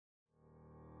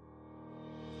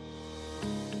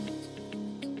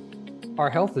Our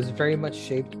health is very much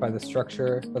shaped by the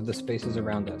structure of the spaces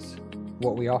around us,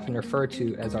 what we often refer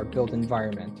to as our built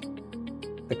environment.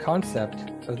 The concept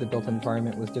of the built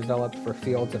environment was developed for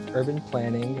fields of urban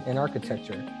planning and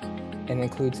architecture, and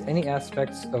includes any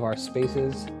aspects of our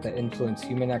spaces that influence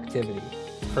human activity,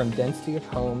 from density of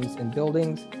homes and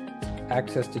buildings,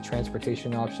 access to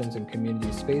transportation options and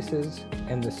community spaces,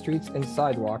 and the streets and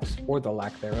sidewalks or the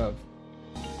lack thereof.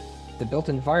 The built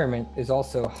environment is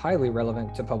also highly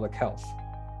relevant to public health.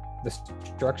 The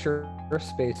structure or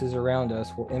spaces around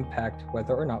us will impact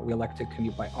whether or not we elect to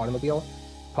commute by automobile,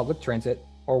 public transit,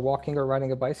 or walking or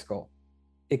riding a bicycle.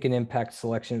 It can impact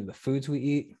selection of the foods we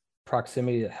eat,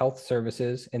 proximity to health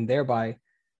services, and thereby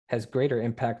has greater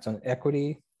impacts on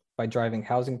equity by driving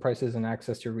housing prices and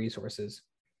access to resources.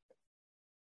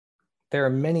 There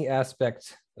are many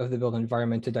aspects of the built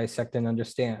environment to dissect and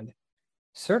understand,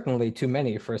 certainly too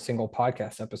many for a single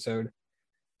podcast episode.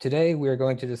 Today, we are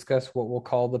going to discuss what we'll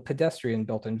call the pedestrian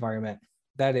built environment.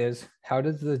 That is, how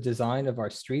does the design of our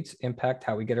streets impact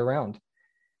how we get around?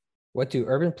 What do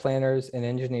urban planners and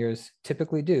engineers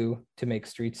typically do to make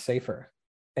streets safer?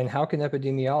 And how can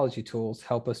epidemiology tools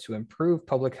help us to improve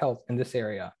public health in this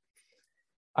area?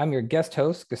 I'm your guest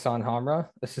host, Ghassan Hamra,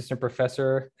 assistant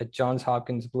professor at Johns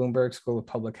Hopkins Bloomberg School of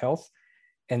Public Health.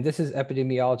 And this is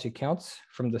Epidemiology Counts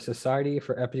from the Society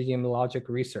for Epidemiologic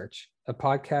Research, a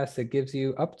podcast that gives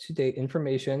you up-to-date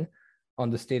information on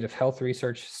the state of health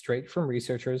research straight from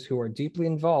researchers who are deeply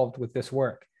involved with this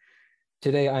work.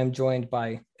 Today, I'm joined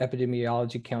by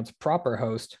Epidemiology Counts proper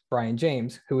host, Brian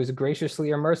James, who is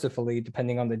graciously or mercifully,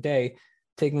 depending on the day,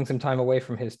 taking some time away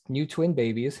from his new twin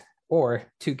babies, or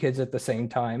two kids at the same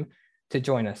time, to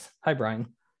join us. Hi, Brian.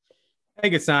 Hey,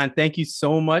 Ghassan, thank you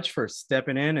so much for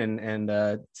stepping in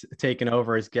and taking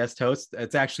over as guest host.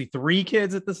 It's actually 3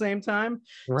 kids at the same time,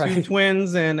 right. 2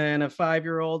 twins and a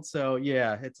 5-year-old. So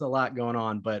yeah, it's a lot going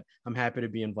on, but I'm happy to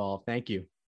be involved. Thank you.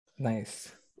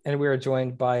 Nice. And we are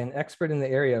joined by an expert in the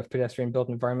area of pedestrian built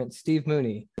environment, Steve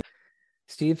Mooney.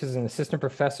 Steve is an assistant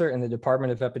professor in the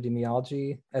Department of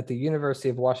Epidemiology at the University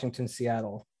of Washington,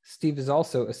 Seattle. Steve is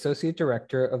also associate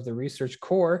director of the Research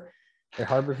Core at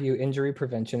Harborview Injury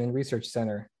Prevention and Research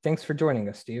Center. Thanks for joining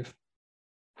us, Steve.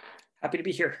 Happy to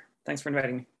be here. Thanks for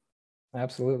inviting me.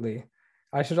 Absolutely.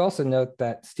 I should also note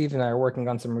that Steve and I are working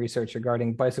on some research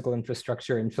regarding bicycle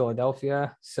infrastructure in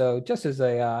Philadelphia. So just as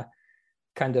a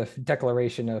kind of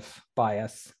declaration of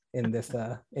bias in this,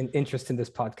 in interest in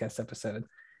this podcast episode.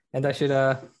 And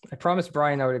I promised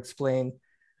Brian I would explain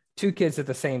 2 kids at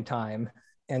the same time.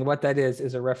 And what that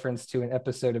is a reference to an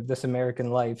episode of This American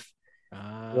Life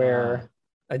where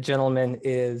a gentleman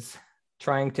is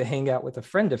trying to hang out with a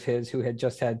friend of his who had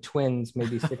just had twins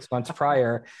maybe 6 months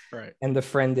prior. Right. And the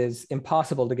friend is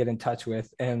impossible to get in touch with.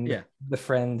 And the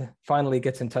friend finally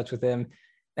gets in touch with him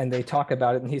and they talk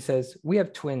about it. And he says, we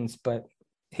have twins, but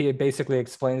he basically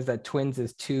explains that twins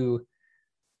is too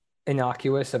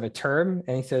innocuous of a term.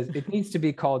 And he says, it needs to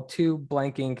be called 2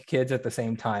 blanking kids at the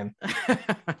same time.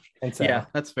 And so yeah,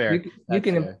 that's fair. You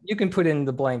can put in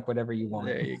the blank whatever you want.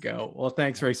 There you go. Well,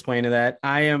 thanks for explaining that.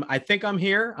 I think I'm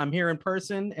here in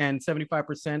person and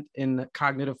 75% in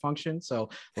cognitive function. So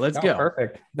let's go.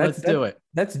 Perfect. Let's do it.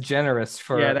 That's generous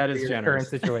for that is your generous.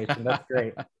 Current situation. That's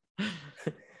great.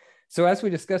 So as we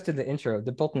discussed in the intro,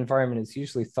 the built environment is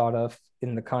usually thought of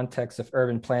in the context of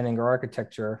urban planning or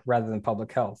architecture rather than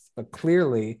public health. But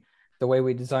clearly, the way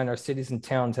we design our cities and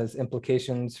towns has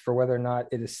implications for whether or not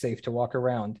it is safe to walk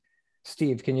around.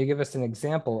 Steve, can you give us an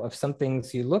example of some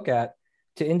things you look at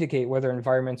to indicate whether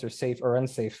environments are safe or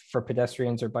unsafe for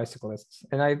pedestrians or bicyclists?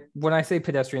 And when I say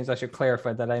pedestrians, I should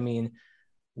clarify that I mean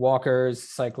walkers,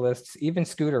 cyclists, even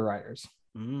scooter riders.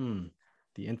 The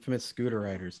infamous scooter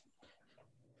riders.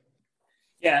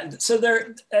 Yeah, so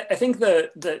I think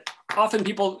the often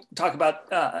people talk about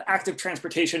active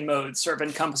transportation modes, sort of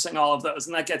encompassing all of those,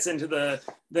 and that gets into the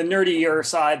nerdier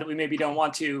side that we maybe don't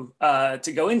want to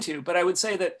go into. But I would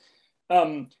say that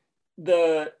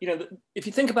if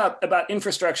you think about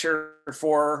infrastructure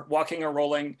for walking or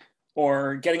rolling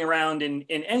or getting around in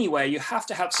any way, you have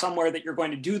to have somewhere that you're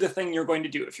going to do the thing you're going to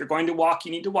do. If you're going to walk,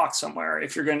 you need to walk somewhere.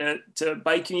 If you're going to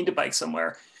bike, you need to bike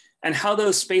somewhere. And how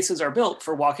those spaces are built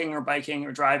for walking or biking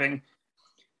or driving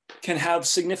can have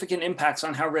significant impacts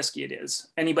on how risky it is.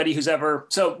 Anybody who's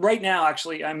so right now,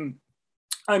 actually, I'm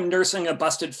nursing a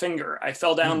busted finger. I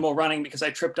fell down while running because I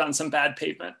tripped on some bad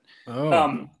pavement.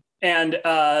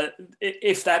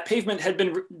 If that pavement had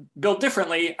been built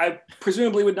differently, I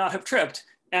presumably would not have tripped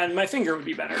and my finger would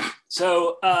be better.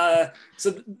 So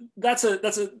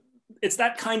it's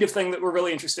that kind of thing that we're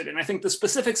really interested in. I think the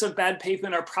specifics of bad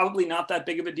pavement are probably not that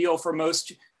big of a deal for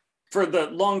most for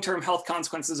the long-term health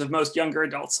consequences of most younger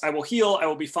adults. I will heal, I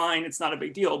will be fine, it's not a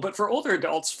big deal. But for older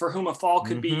adults, for whom a fall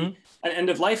could be an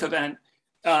end-of-life event,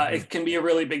 it can be a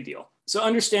really big deal. So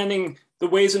understanding the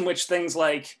ways in which things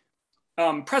like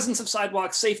presence of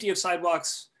sidewalks, safety of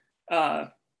sidewalks,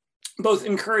 both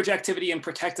encourage activity and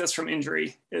protect us from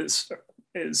injury is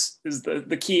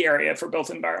the key area for built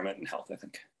environment and health, I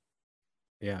think.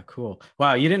 Yeah, cool.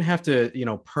 Wow, you didn't have to,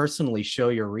 personally show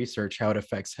your research how it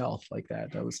affects health like that.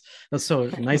 That's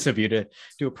so nice of you to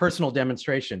do a personal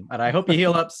demonstration. And I hope you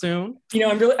heal up soon.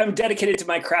 I'm dedicated to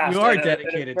my craft. You are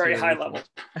dedicated at a very high level.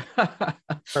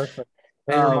 Perfect.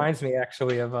 It reminds me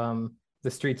actually of the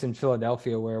streets in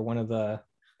Philadelphia where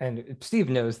and Steve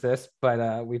knows this,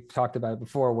 but we've talked about it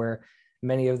before, where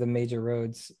many of the major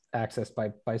roads accessed by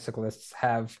bicyclists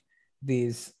have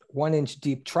these 1-inch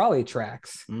deep trolley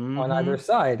tracks on either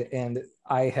side. And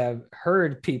I have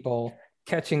heard people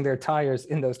catching their tires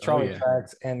in those trolley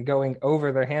tracks and going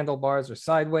over their handlebars or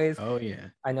sideways. Oh yeah.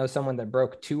 I know someone that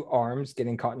broke 2 arms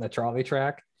getting caught in the trolley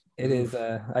track. It is,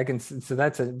 so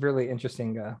that's a really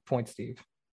interesting point, Steve.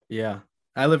 Yeah.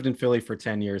 I lived in Philly for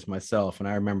 10 years myself, and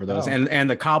I remember those. And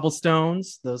the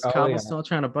cobblestones,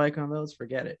 trying to bike on those,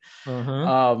 forget it.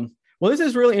 Well, this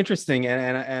is really interesting.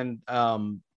 And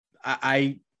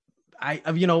I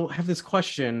have this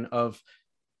question of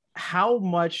how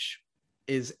much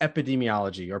is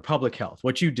epidemiology or public health,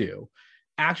 what you do,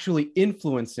 actually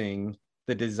influencing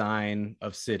the design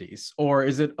of cities? Or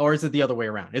is it the other way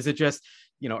around? Is it just,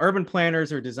 urban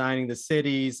planners are designing the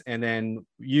cities, and then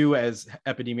you as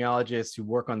epidemiologists who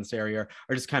work on this area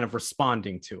are just kind of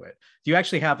responding to it? Do you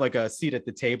actually have like a seat at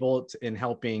the table in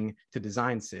helping to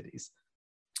design cities?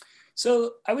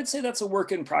 So I would say that's a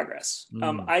work in progress.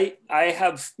 I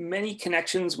have many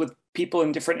connections with people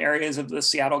in different areas of the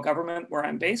Seattle government where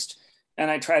I'm based, and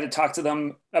I try to talk to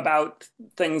them about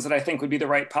things that I think would be the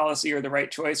right policy or the right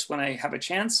choice when I have a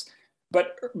chance.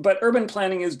 But urban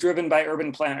planning is driven by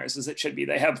urban planners, as it should be.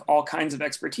 They have all kinds of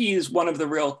expertise. One of the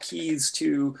real keys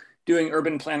to doing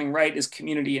urban planning right is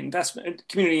community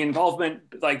involvement,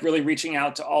 like really reaching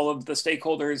out to all of the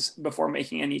stakeholders before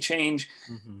making any change.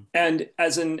 And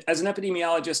as an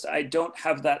epidemiologist, I don't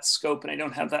have that scope and I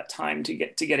don't have that time to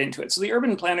get into it. So the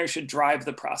urban planner should drive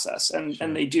the process,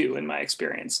 and they do, in my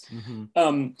experience.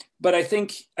 But I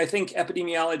think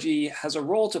epidemiology has a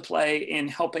role to play in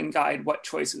helping guide what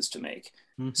choices to make.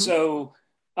 So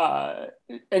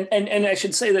and I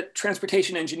should say that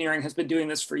transportation engineering has been doing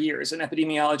this for years, and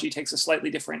epidemiology takes a slightly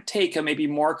different take, a maybe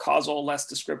more causal, less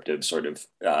descriptive sort of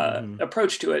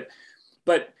approach to it.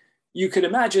 But you could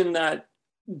imagine that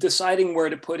deciding where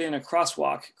to put in a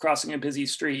crosswalk crossing a busy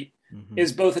street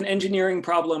is both an engineering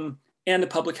problem and a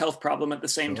public health problem at the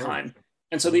same time.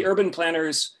 And so the urban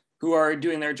planners who are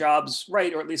doing their jobs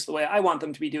right, or at least the way I want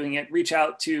them to be doing it, reach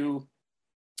out to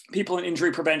people in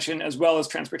injury prevention as well as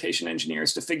transportation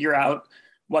engineers to figure out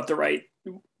what the right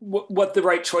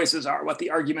choices are, what the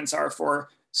arguments are for,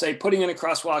 say, putting in a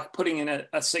crosswalk, putting in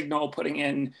a signal, putting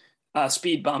in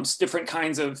speed bumps, different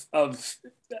kinds of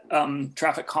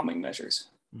traffic calming measures,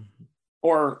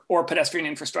 or pedestrian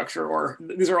infrastructure, or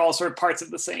these are all sort of parts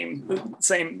of the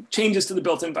same changes to the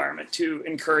built environment to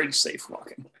encourage safe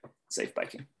walking, safe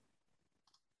biking.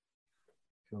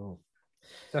 Cool.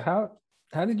 So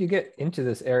how did you get into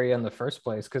this area in the first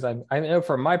place? Because I know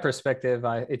from my perspective,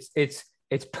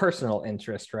 it's personal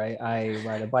interest, right? I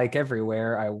ride a bike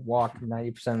everywhere. I walk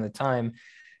 90% of the time.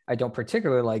 I don't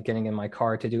particularly like getting in my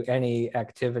car to do any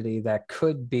activity that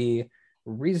could be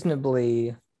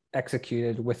reasonably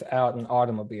executed without an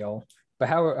automobile. But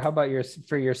how about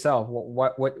for yourself?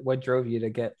 What drove you to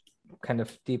get kind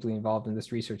of deeply involved in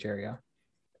this research area?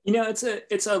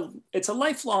 It's a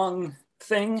lifelong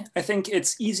thing. I think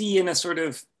it's easy in a sort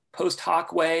of post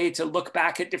hoc way to look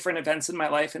back at different events in my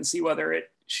life and see whether it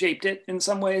shaped it in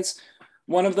some ways.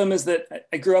 One of them is that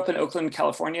I grew up in Oakland,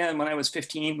 California, and when I was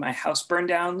 15, my house burned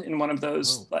down in one of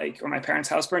those, or my parents'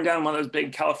 house burned down in one of those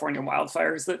big California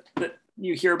wildfires that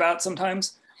you hear about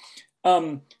sometimes.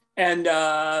 We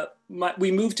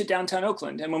moved to downtown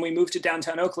Oakland, and when we moved to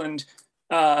downtown Oakland,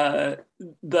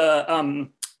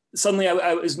 suddenly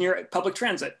I was near public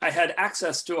transit. I had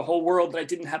access to a whole world that I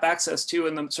didn't have access to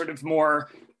in the sort of more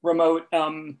remote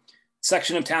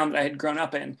section of town that I had grown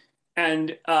up in.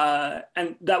 And that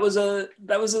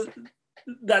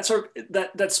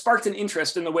sparked an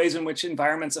interest in the ways in which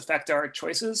environments affect our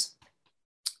choices.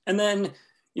 And then,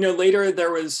 later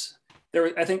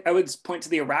I think I would point to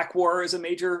the Iraq War as a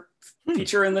major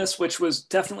feature in this, which was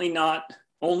definitely not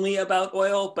only about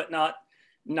oil, but not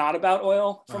about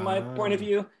oil from my point of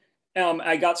view.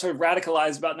 I got sort of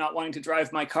radicalized about not wanting to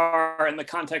drive my car in the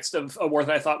context of a war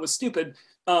that I thought was stupid.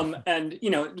 And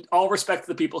all respect to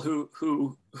the people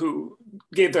who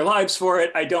gave their lives for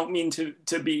it. I don't mean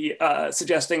to be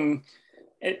suggesting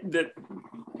that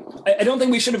I don't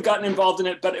think we should have gotten involved in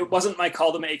it, but it wasn't my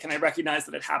call to make, and I recognize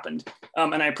that it happened,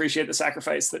 and I appreciate the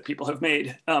sacrifice that people have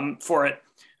made for it.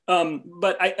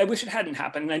 But I wish it hadn't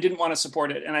happened, and I didn't want to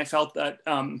support it, and I felt that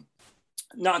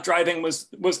not driving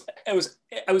I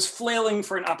was flailing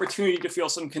for an opportunity to feel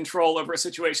some control over a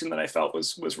situation that I felt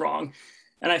was wrong,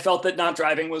 and I felt that not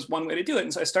driving was one way to do it,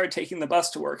 and so I started taking the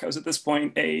bus to work. I was at this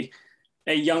point a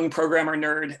young programmer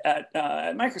nerd at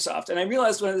Microsoft. And I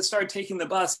realized when I started taking the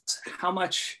bus, how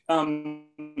much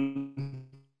it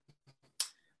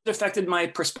affected my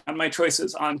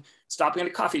choices on stopping at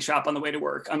a coffee shop on the way to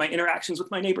work, on my interactions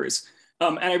with my neighbors.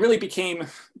 And I really became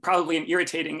probably an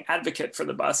irritating advocate for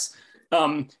the bus.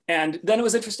 And then it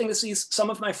was interesting to see some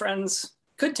of my friends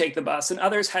could take the bus and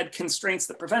others had constraints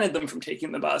that prevented them from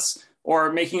taking the bus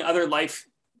or making other life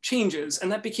changes.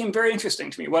 And that became very interesting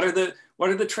to me. What are the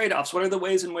trade-offs? What are the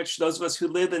ways in which those of us who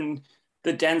live in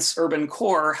the dense urban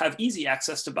core have easy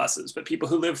access to buses, but people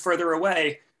who live further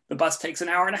away, the bus takes an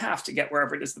hour and a half to get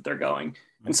wherever it is that they're going.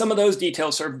 And some of those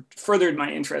details sort of furthered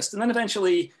my interest. And then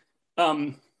eventually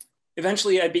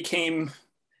I became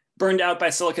burned out by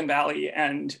Silicon Valley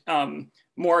and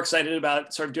more excited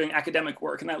about sort of doing academic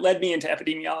work. And that led me into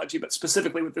epidemiology, but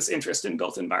specifically with this interest in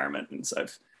built environment. And so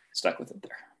I've stuck with it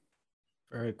there.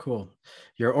 Very cool.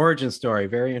 Your origin story,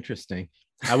 very interesting.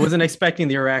 I wasn't expecting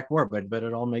the Iraq War, but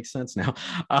it all makes sense now.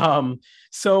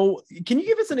 So can you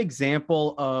give us an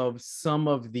example of some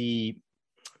of the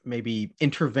maybe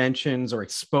interventions or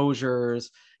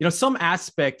exposures, some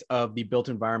aspect of the built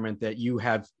environment that you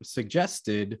have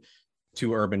suggested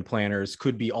to urban planners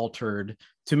could be altered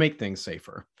to make things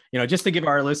safer? Just to give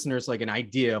our listeners like an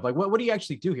idea of like, what do you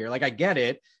actually do here? Like, I get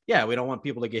it. Yeah, we don't want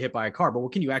people to get hit by a car, but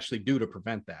what can you actually do to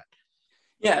prevent that?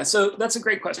 Yeah, so that's a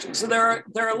great question. So there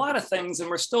are a lot of things, and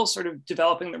we're still sort of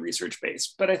developing the research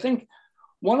base. But I think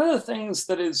one of the things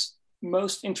that is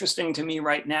most interesting to me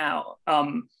right now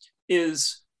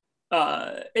is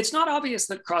it's not obvious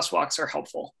that crosswalks are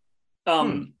helpful.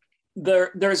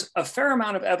 There's a fair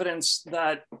amount of evidence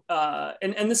that,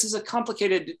 and this is a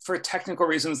complicated for technical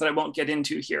reasons that I won't get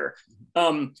into here,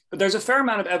 but there's a fair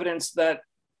amount of evidence that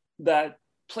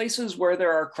places where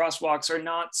there are crosswalks are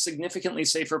not significantly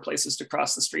safer places to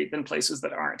cross the street than places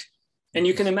that aren't. And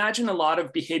you can imagine a lot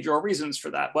of behavioral reasons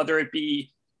for that, whether it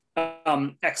be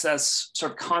excess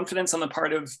sort of confidence on the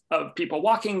part of people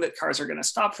walking that cars are going to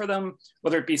stop for them,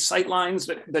 whether it be sight lines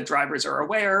that drivers are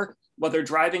aware, whether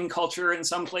driving culture in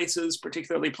some places,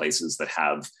 particularly places that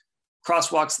have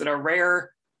crosswalks that are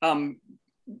rare,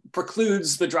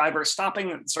 precludes the driver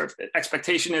stopping. Sort of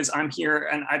expectation is, I'm here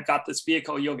and I've got this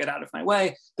vehicle, you'll get out of my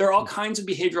way. There are all kinds of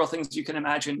behavioral things you can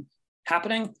imagine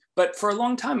happening. But for a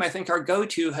long time, I think our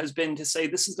go-to has been to say,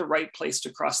 this is the right place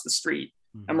to cross the street.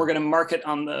 And we're going to mark it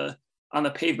on the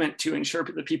pavement to ensure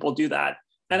that people do that.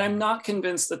 And I'm not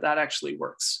convinced that that actually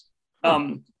works.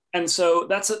 And so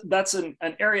that's an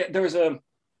area. There was a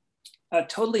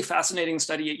totally fascinating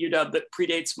study at UW that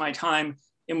predates my time,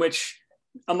 in which,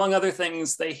 among other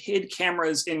things, they hid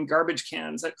cameras in garbage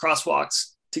cans at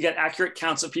crosswalks to get accurate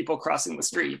counts of people crossing the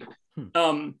street.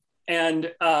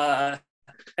 And that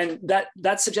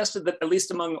suggested that, at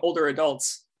least among older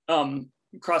adults,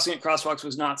 crossing at crosswalks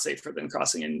was not safer than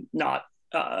crossing in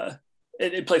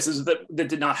in places that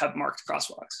did not have marked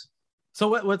crosswalks. So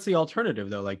what's the alternative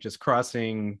though? Like just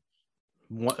crossing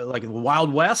like the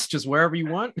Wild West, just wherever you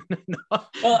want?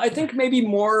 Well, I think maybe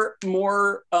more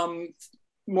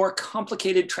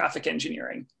complicated traffic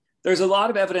engineering. There's a lot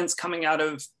of evidence coming out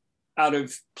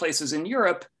of places in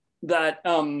Europe that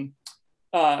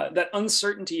that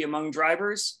uncertainty among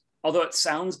drivers, although it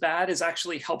sounds bad, is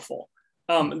actually helpful.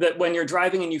 That when you're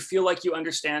driving and you feel like you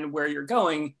understand where you're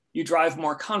going, you drive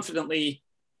more confidently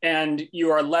and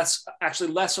you are less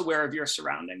aware of your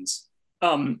surroundings.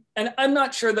 And I'm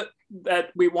not sure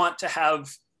that we want to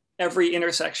have every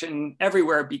intersection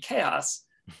everywhere be chaos.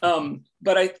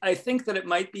 But I think that it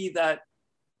might be that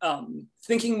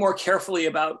thinking more carefully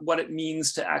about what it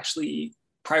means to actually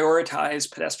prioritize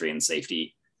pedestrian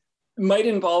safety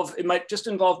it might just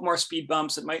involve more speed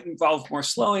bumps. It might involve more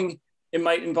slowing. It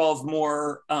might involve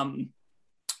more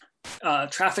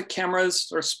traffic cameras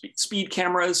or speed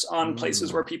cameras on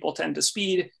places where people tend to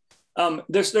speed.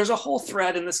 There's a whole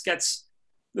thread, and this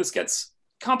gets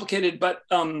complicated, but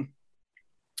I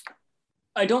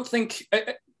don't think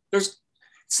it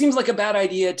seems like a bad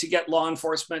idea to get law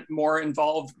enforcement more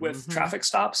involved with traffic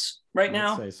stops right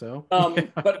now. I'd say so.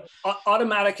 But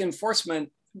automatic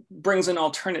enforcement brings an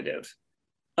alternative,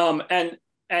 and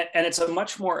it's a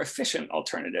much more efficient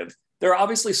alternative. There are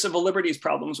obviously civil liberties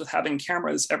problems with having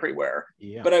cameras everywhere,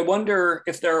 but I wonder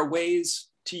if there are ways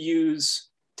to use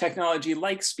technology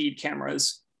like speed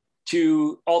cameras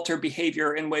to alter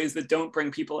behavior in ways that don't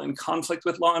bring people in conflict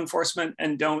with law enforcement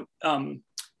and don't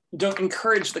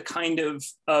encourage the kind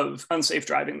of unsafe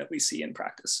driving that we see in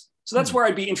practice. So that's where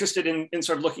I'd be interested in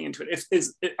sort of looking into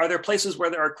it. Are there places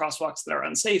where there are crosswalks that are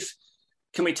unsafe?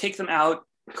 Can we take them out?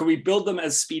 Could we build them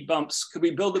as speed bumps? Could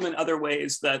we build them in other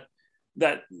ways that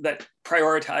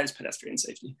prioritize pedestrian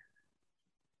safety?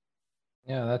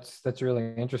 Yeah, that's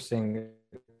really interesting.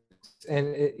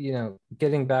 And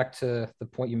getting back to the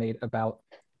point you made about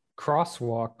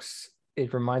crosswalks,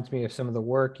 it reminds me of some of the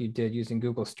work you did using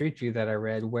Google Street View that I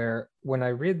read, where when I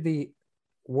read the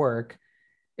work,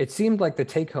 it seemed like the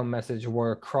take-home message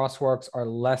were crosswalks are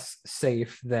less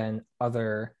safe than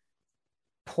other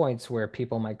points where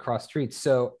people might cross streets.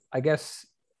 So I guess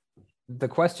the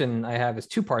question I have is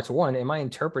two parts. One, am I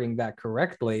interpreting that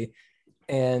correctly?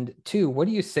 And two, what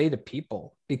do you say to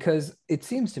people? Because it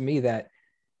seems to me that,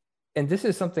 and this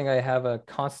is something I have a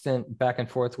constant back and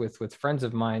forth with friends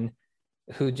of mine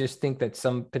who just think that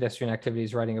some pedestrian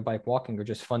activities, riding a bike, walking, are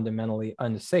just fundamentally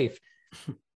unsafe.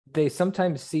 They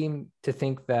sometimes seem to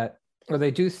think that, or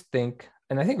they do think,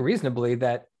 and I think reasonably,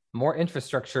 that more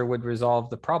infrastructure would resolve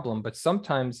the problem. But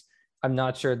sometimes I'm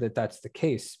not sure that that's the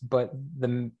case. But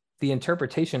the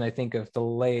interpretation, I think, of the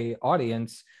lay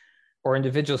audience or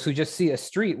individuals who just see a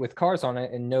street with cars on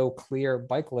it and no clear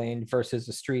bike lane versus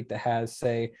a street that has,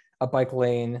 say, a bike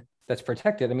lane that's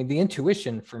protected. I mean, the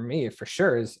intuition for me, for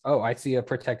sure, is, oh, I see a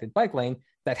protected bike lane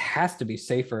that has to be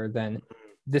safer than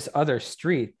this other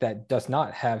street that does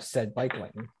not have said bike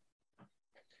lane.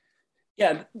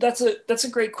 Yeah, that's a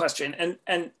great question.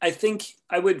 And I think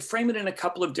I would frame it in a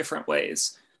couple of different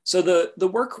ways. So the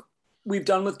work we've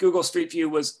done with Google Street View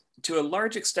was to a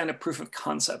large extent a proof of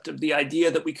concept of the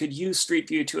idea that we could use Street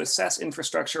View to assess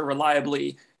infrastructure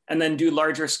reliably and then do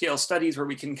larger scale studies where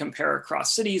we can compare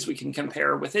across cities, we can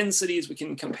compare within cities, we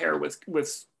can compare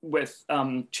with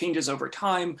changes over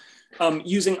time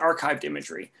using archived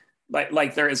imagery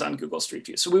like there is on Google Street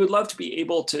View. So we would love to be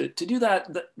able to do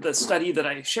that. The study that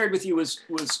I shared with you was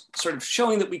sort of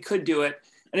showing that we could do it.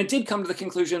 And it did come to the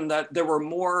conclusion that there were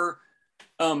more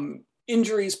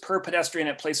injuries per pedestrian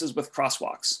at places with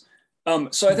crosswalks.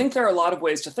 So I think there are a lot of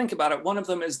ways to think about it. One of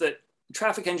them is that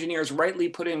traffic engineers rightly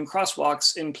put in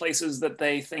crosswalks in places that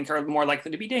they think are more likely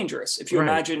to be dangerous. If you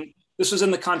imagine, this was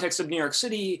in the context of New York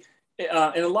City, in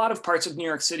a lot of parts of New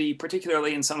York City,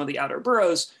 particularly in some of the outer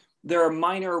boroughs, there are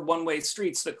minor one-way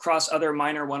streets that cross other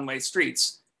minor one-way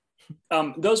streets.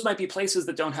 Those might be places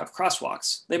that don't have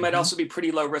crosswalks. They might also be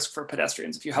pretty low risk for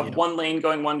pedestrians. If you have one lane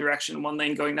going one direction, one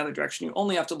lane going another direction, you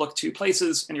only have to look two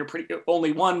places and you're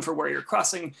only one for where you're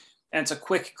crossing, and it's a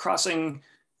quick crossing,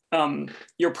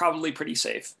 you're probably pretty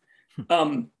safe.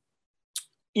 I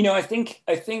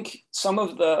think some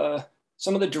of the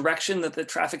direction that the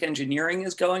traffic engineering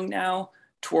is going now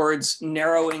towards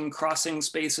narrowing crossing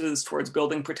spaces, towards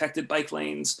building protected bike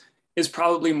lanes, is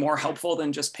probably more helpful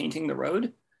than just painting the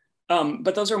road.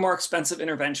 But those are more expensive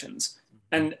interventions.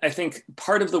 And I think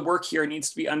part of the work here needs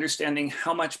to be understanding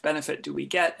how much benefit do we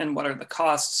get and what are the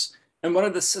costs and what are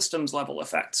the systems level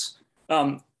effects.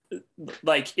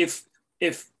 Like if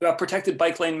a protected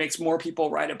bike lane makes more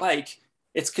people ride a bike,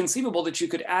 it's conceivable that you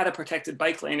could add a protected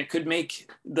bike lane. It could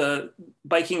make the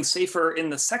biking safer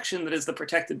in the section that is the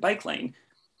protected bike lane,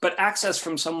 but access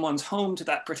from someone's home to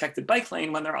that protected bike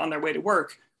lane when they're on their way to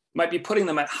work might be putting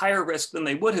them at higher risk than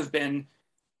they would have been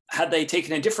had they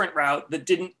taken a different route that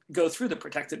didn't go through the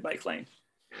protected bike lane.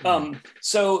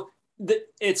 So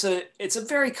it's a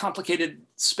very complicated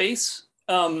space,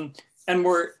 and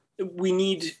we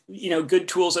need good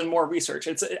tools and more research.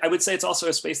 I would say it's also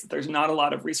a space that there's not a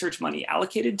lot of research money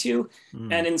allocated to,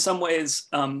 and in some ways,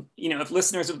 if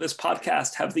listeners of this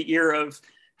podcast have the ear of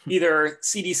either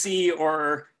CDC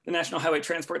or the National Highway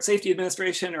Transport Safety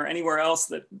Administration or anywhere else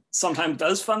that sometimes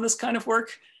does fund this kind of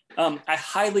work, I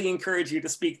highly encourage you to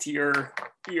speak to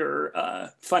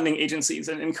your funding agencies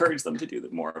and encourage them to do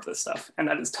more of this stuff. And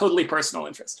that is totally personal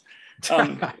interest,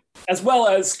 as well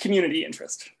as community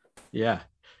interest. Yeah.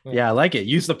 Yeah, I like it.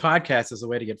 Use the podcast as a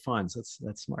way to get funds.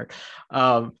 That's smart.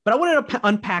 But I wanted to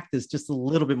unpack this just a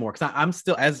little bit more, because I'm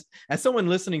still, as someone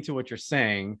listening to what you're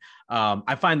saying,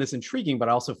 I find this intriguing, but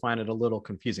I also find it a little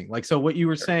confusing. Like, so what you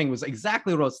were saying was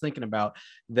exactly what I was thinking about,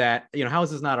 that, how is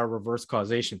this not a reverse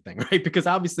causation thing, right? Because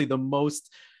obviously the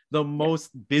most the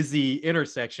most busy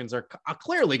intersections are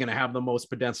clearly going to have the most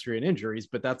pedestrian injuries,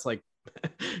 but that's like,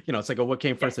 it's like a what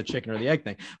came first, the chicken or the egg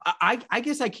thing. I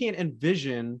guess I can't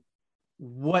envision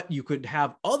what you could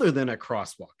have other than a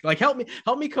crosswalk. Like help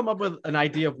me come up with an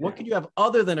idea of what could you have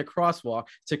other than a crosswalk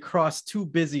to cross two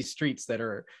busy streets that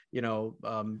are,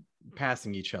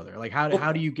 passing each other. Like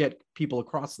how do you get people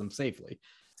across them safely?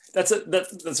 That's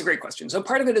a great question. So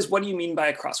part of it is, what do you mean by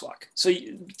a crosswalk? So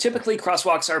typically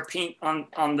crosswalks are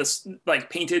on this like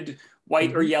painted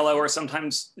white or yellow or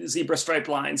sometimes zebra striped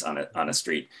lines on a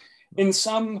street. In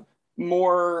some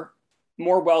more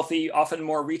wealthy, often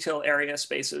more retail area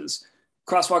spaces,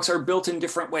 crosswalks are built in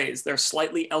different ways. They're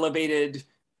slightly elevated,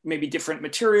 maybe different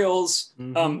materials.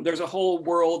 There's a whole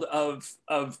world of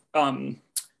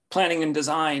planning and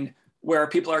design where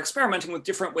people are experimenting with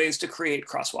different ways to create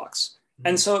crosswalks.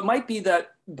 And so it might be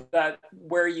that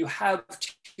where you have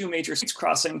two major streets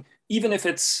crossing, even if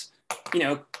it's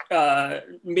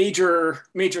major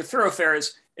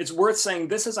thoroughfares, it's worth saying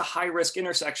this is a high risk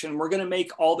intersection. We're going to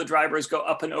make all the drivers go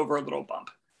up and over a little bump,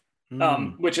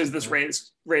 which is this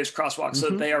raised crosswalk,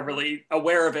 so that they are really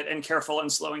aware of it and careful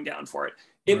and slowing down for it.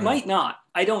 It might not.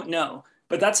 I don't know.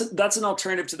 But that's an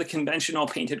alternative to the conventional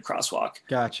painted crosswalk.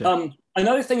 Gotcha.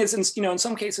 Another thing is, in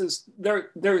some cases,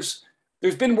 there's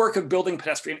been work of building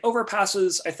pedestrian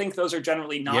overpasses. I think those are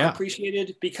generally not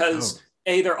appreciated because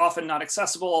A, they're often not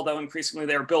accessible, although increasingly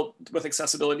they're built with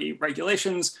accessibility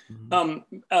regulations.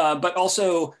 But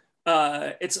also,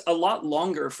 it's a lot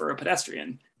longer for a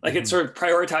pedestrian. Like it sort of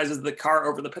prioritizes the car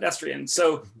over the pedestrian.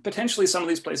 So potentially some of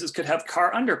these places could have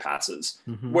car underpasses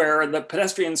where the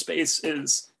pedestrian space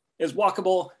is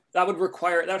walkable. That would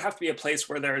have to be a place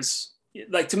where there's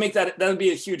like, to make that would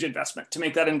be a huge investment. To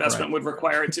make that investment would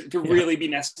require it to really be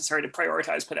necessary to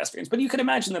prioritize pedestrians. But you could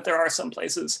imagine that there are some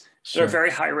places that are very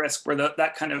high risk where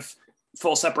that kind of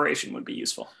full separation would be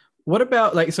useful. What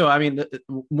about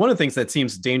one of the things that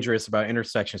seems dangerous about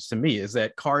intersections to me is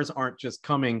that cars aren't just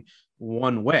coming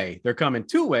one way, they're coming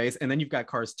two ways, and then you've got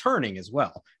cars turning as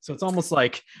well. So it's almost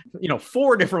like,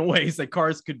 4 different ways that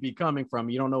cars could be coming from.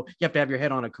 You don't know, you have to have your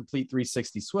head on a complete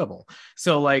 360 swivel.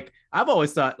 So like, I've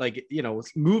always thought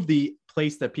move the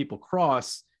place that people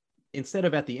cross instead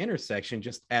of at the intersection,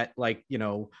 just at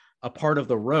a part of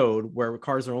the road where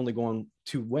cars are only going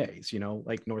 2 ways,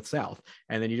 like north south,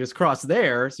 and then you just cross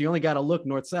there. So you only got to look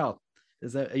north south.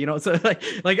 Is that, so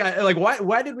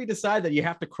why did we decide that you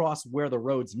have to cross where the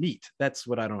roads meet? That's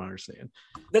what I don't understand.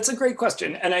 That's a great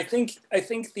question. And I think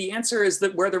the answer is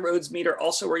that where the roads meet are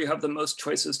also where you have the most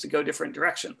choices to go different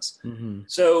directions.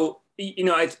 So,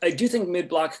 I do think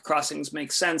mid-block crossings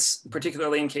make sense,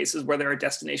 particularly in cases where there are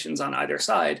destinations on either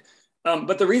side.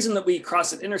 But the reason that we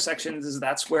cross at intersections is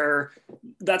that's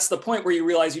the point where you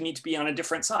realize you need to be on a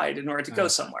different side in order to go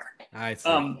somewhere. I see.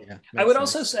 I would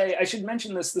also say, I should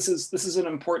mention this. This is an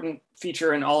important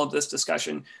feature in all of this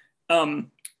discussion,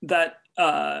 that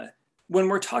when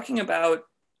we're talking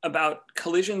about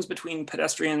collisions between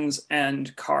pedestrians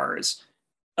and cars,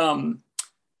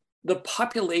 the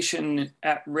population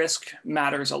at risk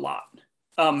matters a lot,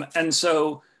 and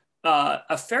so.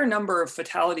 A fair number of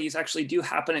fatalities actually do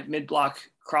happen at mid-block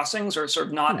crossings, or sort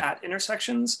of not at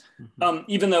intersections,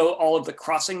 even though all of the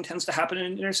crossing tends to happen in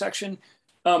an intersection.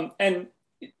 And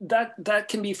that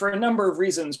can be for a number of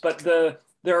reasons, but there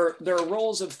are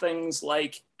roles of things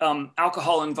like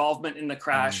alcohol involvement in the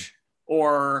crash,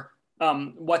 or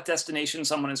what destination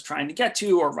someone is trying to get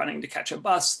to, or running to catch a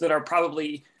bus, that are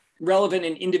probably relevant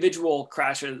in individual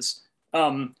crashes.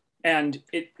 And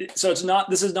so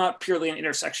this is not purely an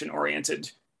intersection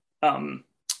oriented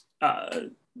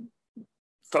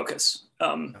focus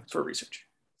for research.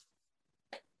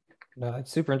 No,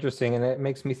 it's super interesting. And it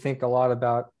makes me think a lot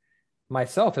about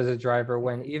myself as a driver,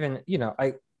 when even,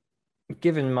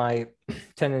 given my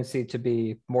tendency to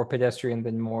be more pedestrian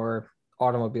than more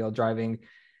automobile driving,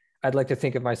 I'd like to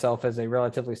think of myself as a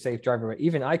relatively safe driver. But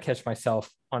even I catch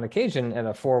myself on occasion at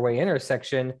a 4-way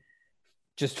intersection,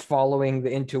 just following the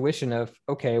intuition of,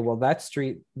 okay, well, that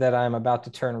street that I'm about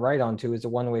to turn right onto is a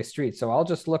 1-way street. So I'll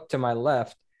just look to my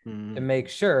left to make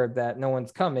sure that no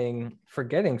one's coming,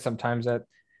 forgetting sometimes that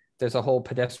there's a whole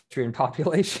pedestrian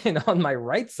population on my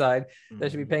right side that I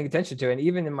should be paying attention to. And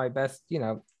even in my best,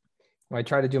 when I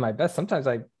try to do my best, sometimes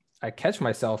I catch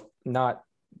myself not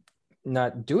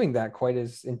doing that quite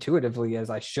as intuitively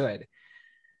as I should.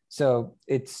 So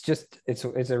it's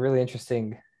a really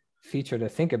interesting feature to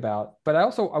think about. But I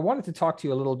wanted to talk to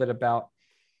you a little bit about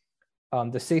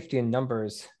the safety in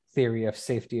numbers theory of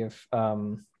safety of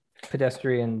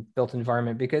pedestrian built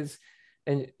environment, because,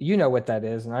 and you know what that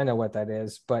is, and I know what that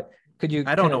is, but Could you?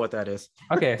 I don't know what that is.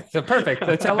 Okay, so perfect.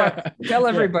 So tell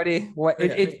everybody what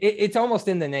it's almost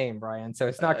in the name, Brian. So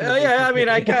it's not. Yeah, I mean,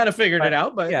 I kind of figured it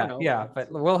out, but yeah.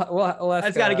 But we'll ask.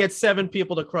 I've got to get 7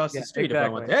 people to cross the street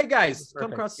exactly. if I want. Hey guys,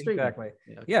 come cross the street. Exactly.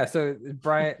 Yeah. So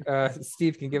Brian,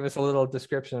 Steve can give us a little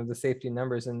description of the safety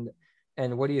numbers and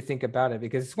what do you think about it?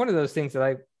 Because it's one of those things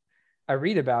that I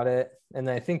read about it and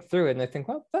I think through it and I think,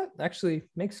 well, that actually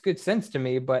makes good sense to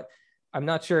me, but I'm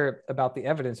not sure about the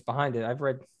evidence behind it. I've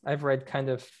read kind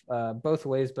of both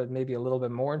ways, but maybe a little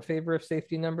bit more in favor of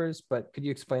safety numbers. But could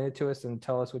you explain it to us and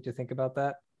tell us what you think about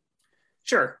that?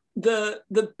 Sure. The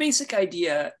basic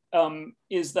idea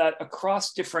is that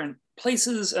across different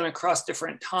places and across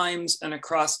different times and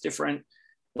across different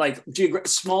like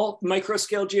small micro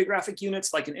scale geographic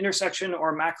units like an intersection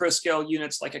or macro scale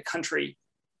units like a country,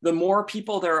 the more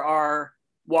people there are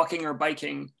walking or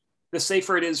biking, the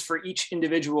safer it is for each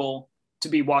individual to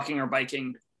be walking or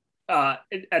biking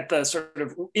at the sort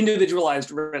of individualized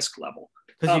risk level.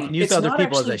 Because you can use other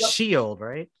people as a shield,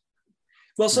 right?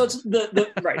 Well, so it's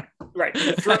the right.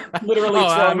 Literally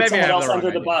throwing someone else under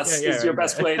the bus is your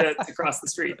best way to cross the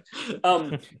street.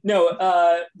 That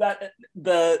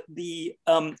the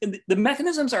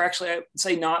mechanisms are actually, I would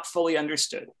say, not fully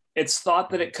understood. It's thought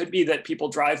that it could be that people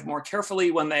drive more carefully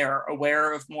when they are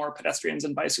aware of more pedestrians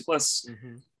and bicyclists.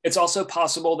 Mm-hmm. It's also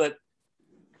possible that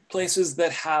places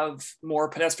that have more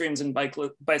pedestrians and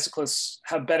bicyclists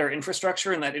have better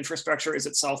infrastructure, and that infrastructure is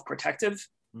itself protective.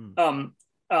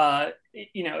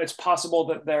 It's possible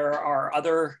that there are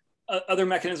other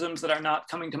mechanisms that are not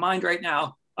coming to mind right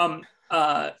now.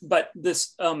 But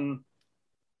this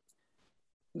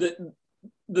the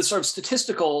sort of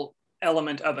statistical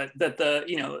element of it, that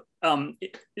the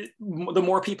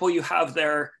more people you have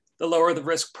there, the lower the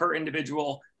risk per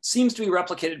individual, seems to be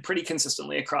replicated pretty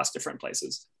consistently across different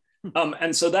places.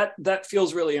 And so that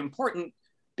feels really important,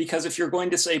 because if you're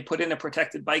going to say put in a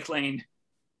protected bike lane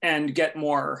and get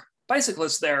more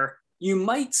bicyclists there, you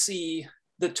might see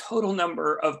the total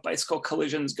number of bicycle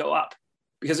collisions go up.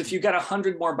 Because if you get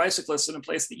 100 more bicyclists in a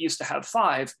place that used to have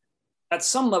 5, at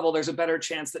some level, there's a better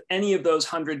chance that any of those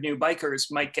 100 new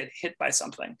bikers might get hit by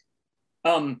something.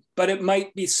 But it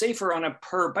might be safer on a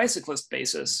per bicyclist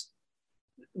basis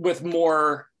with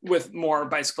more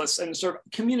bicyclists, and sort of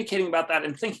communicating about that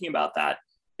and thinking about that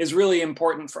is really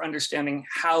important for understanding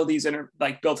how these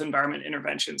built environment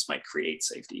interventions might create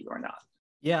safety or not.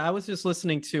 Yeah, I was just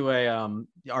listening to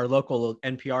our local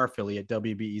NPR affiliate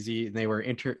WBEZ, and they were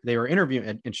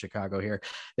interviewing in Chicago here.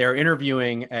 They were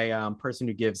interviewing a person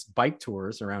who gives bike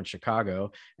tours around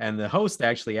Chicago, and the host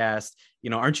actually asked,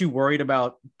 aren't you worried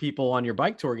about people on your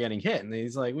bike tour getting hit? And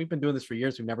he's like, we've been doing this for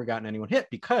years. We've never gotten anyone hit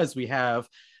because we have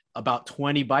about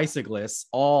 20 bicyclists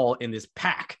all in this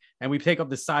pack, and we take up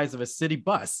the size of a city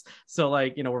bus. So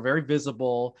we're very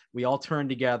visible. We all turn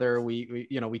together. We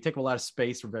take up a lot of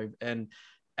space.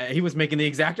 He was making the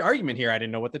exact argument here. I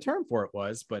didn't know what the term for it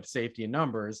was, but safety in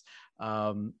numbers.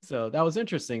 So that was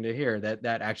interesting to hear that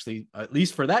actually, at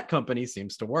least for that company,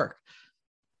 seems to work.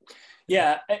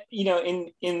 Yeah,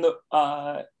 in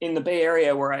the Bay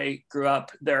Area where I grew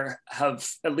up, there have,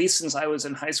 at least since I was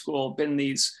in high school, been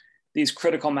these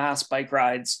critical mass bike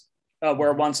rides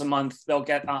where once a month they'll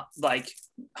get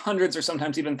hundreds or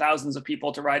sometimes even thousands of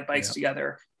people to ride bikes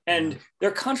together. And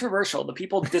they're controversial. The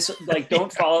people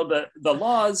don't follow the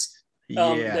laws. They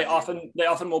often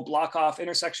will block off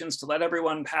intersections to let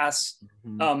everyone pass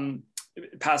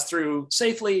through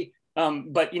safely,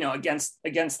 but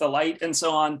against the light and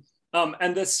so on.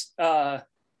 And this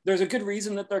there's a good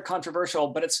reason that they're controversial,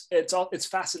 but it's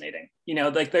fascinating.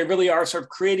 They really are sort of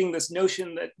creating this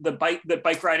notion that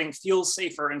bike riding feels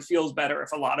safer and feels better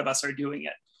if a lot of us are doing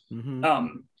it. Mm-hmm.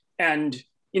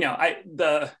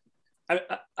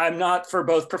 I'm not, for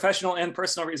both professional and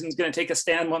personal reasons, going to take a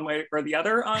stand one way or the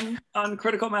other on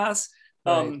critical mass.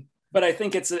 Right. But I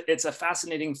think it's a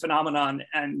fascinating phenomenon,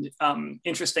 and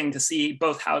interesting to see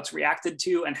both how it's reacted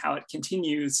to and how it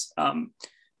continues. I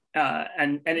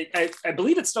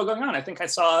believe it's still going on. I think I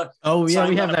saw. Oh yeah,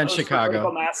 we have that in Chicago.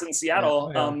 Critical mass in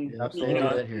Seattle,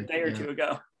 a day or two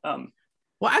ago.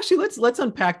 Well, actually, let's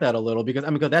unpack that a little, because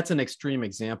that's an extreme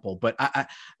example. But I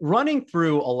running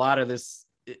through a lot of this,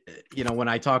 when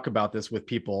I talk about this with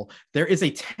people, there is a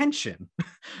tension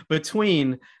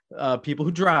between people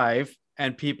who drive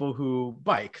and people who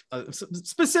bike,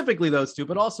 specifically those two,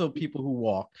 but also people who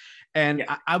walk. And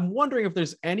I'm wondering if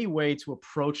there's any way to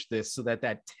approach this so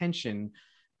that tension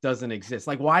doesn't exist?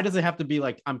 Like, why does it have to be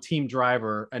like I'm team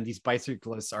driver and these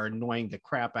bicyclists are annoying the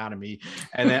crap out of me,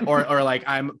 and then or like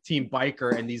I'm team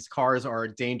biker and these cars are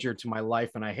a danger to my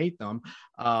life and I hate them?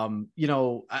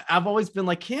 I've always been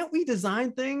like, can't we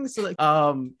design things so like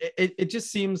it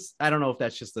just seems, I don't know if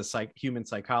that's just a human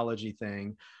psychology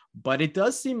thing, but it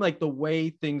does seem like the way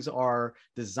things are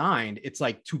designed, it's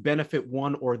like to benefit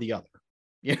one or the other.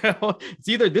 It's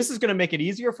either this is going to make it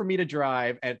easier for me to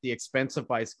drive at the expense of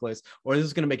bicyclists, or this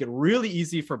is going to make it really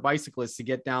easy for bicyclists to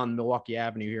get down Milwaukee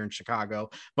Avenue here in Chicago.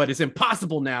 But it's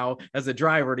impossible now as a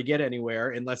driver to get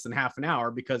anywhere in less than half an hour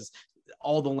because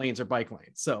all the lanes are bike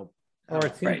lanes. So, or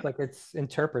it seems like it's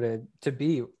interpreted to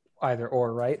be either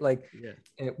or, right? Like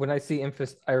when I see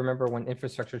I remember when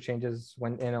infrastructure changes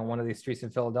went in on one of these streets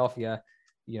in Philadelphia,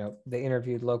 they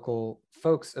interviewed local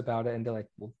folks about it and they're like,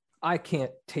 well, I can't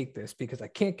take this because I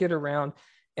can't get around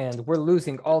and we're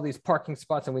losing all these parking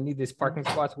spots and we need these parking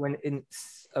spots. When in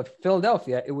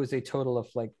Philadelphia, it was a total of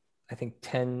like, I think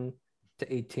 10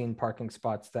 to 18 parking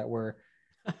spots that were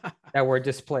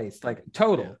displaced, like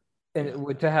total. Yeah. And it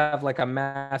would to have like a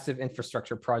massive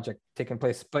infrastructure project taking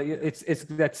place, but it's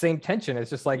that same tension. It's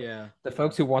just like the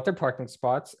folks who want their parking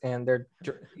spots and their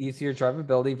easier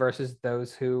drivability versus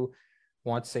those who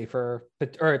want safer,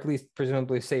 or at least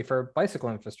presumably safer bicycle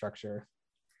infrastructure.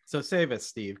 So save us,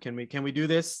 Steve. Can we do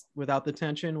this without the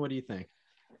tension? What do you think?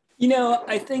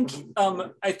 I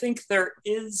think there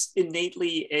is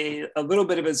innately a little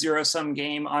bit of a zero-sum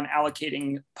game on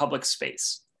allocating public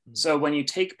space. So when you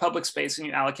take public space and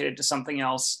you allocate it to something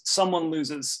else, someone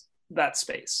loses that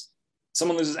space.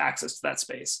 Someone loses access to that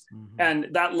space. Mm-hmm. And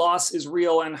that loss is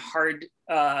real and hard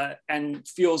and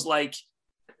feels like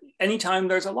anytime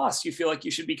there's a loss, you feel like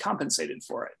you should be compensated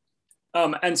for it.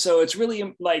 And so it's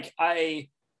really like I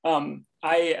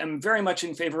am very much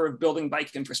in favor of building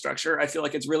bike infrastructure. I feel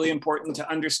like it's really important to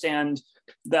understand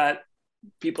that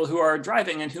people who are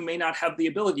driving and who may not have the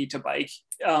ability to bike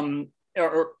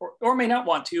or may not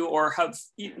want to, or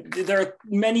there are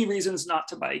many reasons not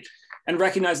to bike, and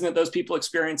recognizing that those people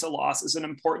experience a loss is an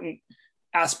important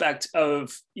aspect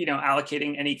of,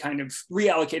 reallocating any kind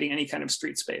of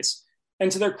street space.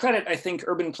 And to their credit, I think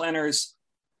urban planners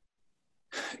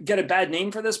get a bad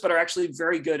name for this, but are actually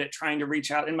very good at trying to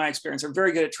reach out, in my experience, are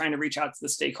very good at trying to reach out to the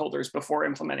stakeholders before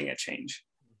implementing a change.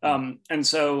 And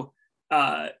so,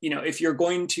 if you're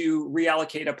going to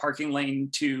reallocate a parking lane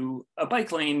to a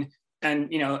bike lane,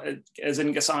 and, as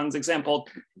in Ghassan's example,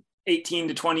 18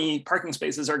 to 20 parking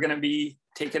spaces are going to be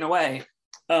taken away.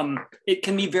 It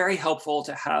can be very helpful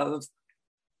to have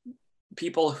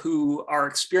people who are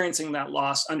experiencing that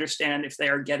loss understand if they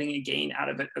are getting a gain out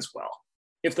of it as well.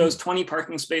 If those 20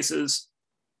 parking spaces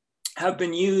have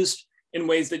been used in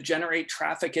ways that generate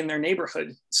traffic in their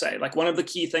neighborhood, say, like one of the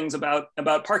key things about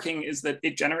parking is that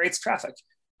it generates traffic,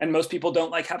 and most people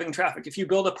don't like having traffic. If you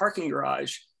build a parking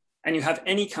garage and you have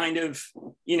any kind of,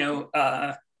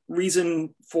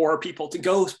 reason for people to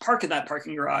go park in that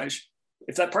parking garage,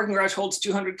 if that parking garage holds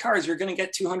 200 cars, you're going to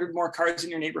get 200 more cars in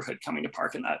your neighborhood coming to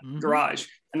park in that garage.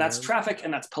 And that's traffic,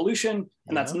 and that's pollution,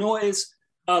 and that's noise.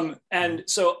 And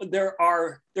so there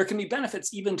can be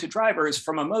benefits even to drivers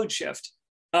from a mode shift.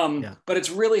 But it's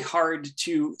really hard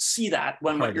to see that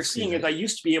when what you're seeing is I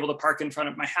used to be able to park in front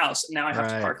of my house, and now I have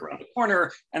to park around the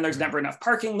corner, and there's never enough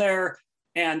parking there.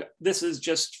 And this is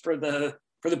just for the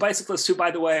bicyclists who, by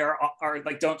the way, are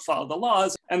like don't follow the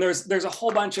laws. And there's a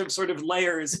whole bunch of sort of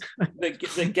layers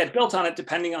that get built on it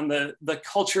depending on the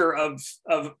culture of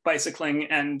bicycling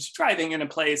and driving in a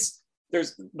place.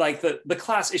 There's like the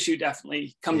class issue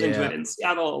definitely comes into it in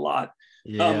Seattle a lot.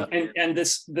 And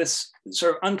this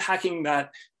sort of unpacking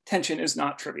that tension is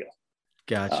not trivial.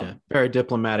 Gotcha. Very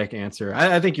diplomatic answer.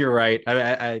 I think you're right.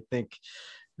 I think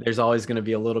there's always going to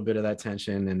be a little bit of that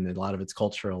tension, and a lot of it's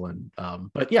cultural. And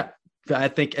but yeah, I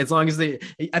think as long as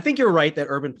I think you're right that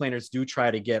urban planners do try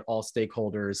to get all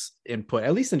stakeholders input.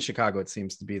 At least in Chicago, it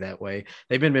seems to be that way.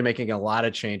 They've been making a lot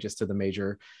of changes to the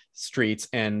major streets,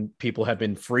 and people have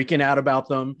been freaking out about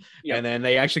them. Yep. And then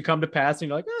they actually come to pass, and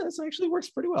you're like, oh, this actually works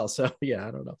pretty well. So yeah,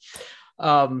 I don't know.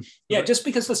 Just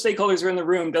because the stakeholders are in the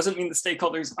room doesn't mean the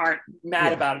stakeholders aren't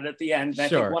mad about it at the end. And I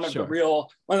think one of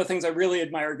the things I really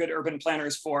admire good urban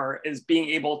planners for is being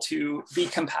able to be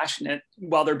compassionate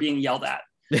while they're being yelled at,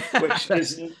 which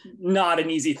is not an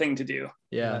easy thing to do.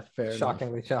 Yeah, fair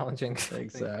shockingly enough. Challenging.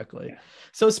 Exactly. Yeah.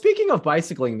 So speaking of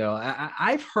bicycling, though,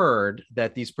 I've heard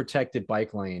that these protected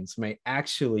bike lanes may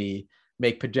actually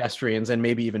make pedestrians and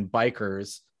maybe even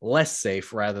bikers less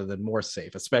safe rather than more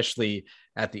safe, especially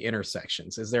at the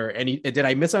intersections. Is there did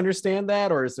I misunderstand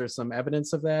that, or is there some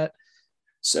evidence of that?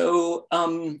 So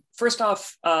first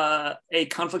off, a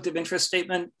conflict of interest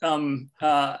statement.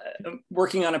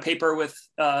 Working on a paper with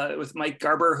Mike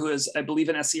Garber, who is, I believe,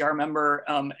 an SCR member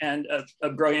and a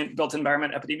brilliant built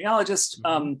environment epidemiologist,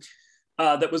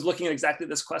 that was looking at exactly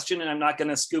this question. And I'm not going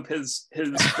to scoop his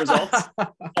results.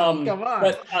 Come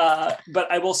on.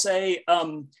 But I will say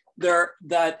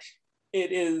that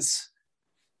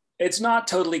it's not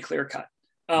totally clear cut.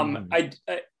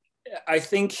 I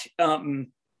think.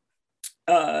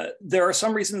 There are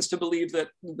some reasons to believe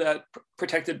that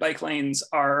protected bike lanes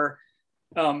are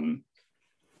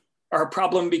a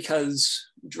problem because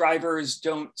drivers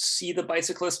don't see the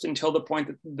bicyclist until the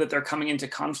point that they're coming into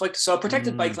conflict. So a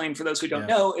protected bike lane, for those who don't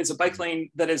know, is a bike lane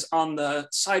that is on the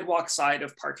sidewalk side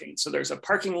of parking. So there's a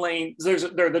parking lane, there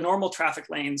are the normal traffic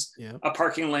lanes, a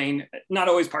parking lane, not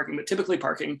always parking, but typically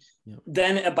parking,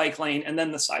 then a bike lane, and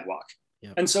then the sidewalk.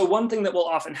 And so one thing that will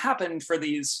often happen for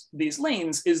these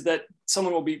lanes is that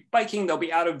someone will be biking, they'll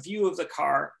be out of view of the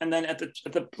car, and then at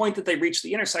the point that they reach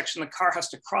the intersection, the car has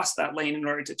to cross that lane in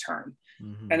order to turn.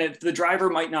 And if the driver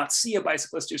might not see a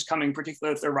bicyclist who's coming,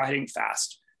 particularly if they're riding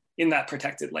fast in that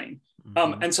protected lane.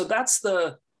 And so that's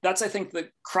I think the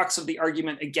crux of the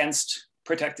argument against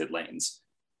protected lanes.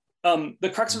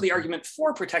 The crux of the argument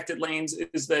for protected lanes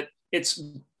is that it's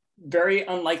very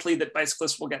unlikely that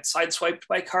bicyclists will get sideswiped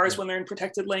by cars when they're in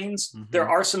protected lanes. There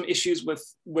are some issues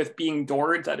with being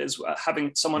doored, that is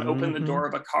having someone open the door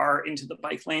of a car into the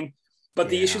bike lane. But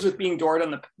the issues with being doored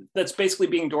that's basically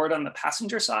being doored on the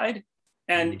passenger side.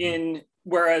 And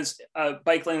whereas a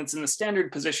bike lane that's in the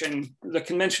standard position, the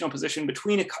conventional position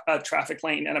between a traffic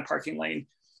lane and a parking lane,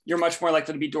 you're much more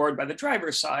likely to be doored by the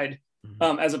driver's side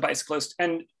as a bicyclist.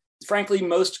 And frankly,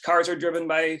 most cars are driven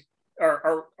by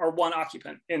are one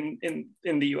occupant in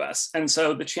the US. And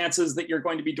so the chances that you're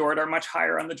going to be doored are much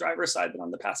higher on the driver's side than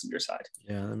on the passenger side.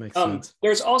 Yeah, that makes sense.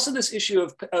 There's also this issue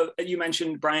of you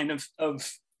mentioned, Brian,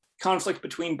 of conflict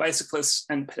between bicyclists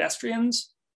and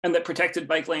pedestrians, and that protected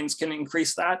bike lanes can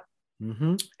increase that.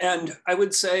 And I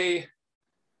would say,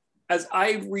 as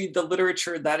I read the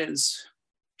literature, that is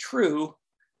true,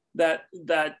 that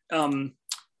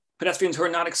pedestrians who are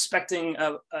not expecting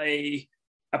a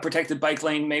protected bike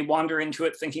lane may wander into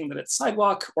it thinking that it's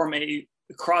sidewalk, or may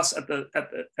cross at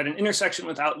an intersection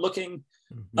without looking.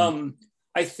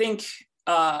 I think,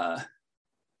 and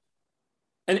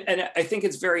I think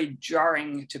it's very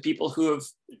jarring to people who have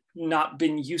not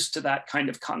been used to that kind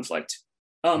of conflict.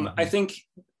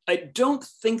 I don't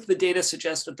think the data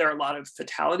suggests that there are a lot of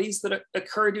fatalities that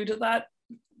occur due to that.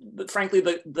 But frankly,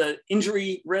 the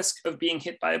injury risk of being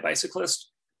hit by a bicyclist,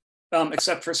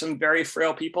 except for some very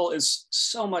frail people, is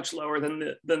so much lower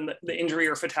than the injury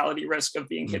or fatality risk of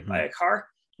being hit by a car.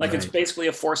 Like it's basically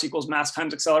a force equals mass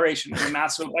times acceleration. And the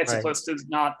mass of a bicyclist is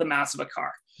not the mass of a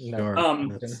car.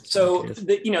 So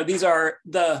these are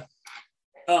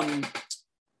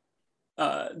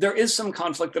there is some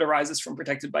conflict that arises from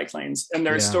protected bike lanes, and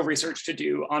there is still research to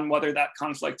do on whether that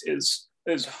conflict is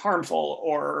harmful,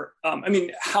 or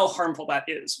how harmful that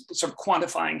is, sort of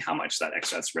quantifying how much that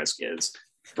excess risk is.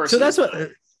 So that's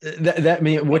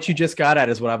what you just got at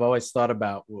is what I've always thought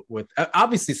about with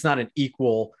obviously it's not an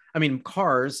equal. I mean,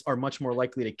 cars are much more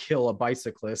likely to kill a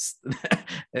bicyclist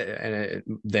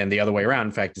than the other way around.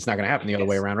 In fact, it's not going to happen the other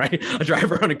way around, right? A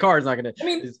driver on a car is not going to.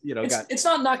 It's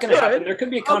not going to happen. There could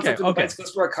be a conflict with a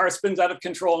bicyclist where a car spins out of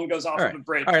control and goes off of a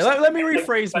bridge. All right, let me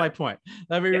rephrase my point.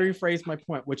 Rephrase my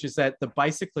point, which is that the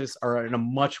bicyclists are in a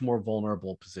much more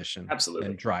vulnerable position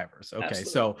than drivers. Okay,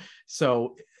 Absolutely.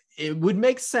 So it would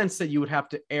make sense that you would have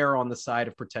to err on the side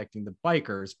of protecting the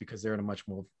bikers because they're in a much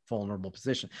more vulnerable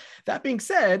position. That being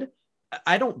said,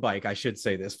 I don't bike. I should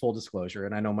say this, full disclosure.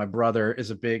 And I know my brother is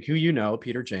a big,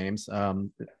 Peter James,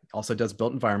 also does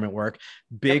built environment work,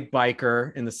 big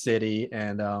biker in the city.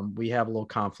 And we have a little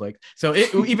conflict. So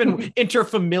even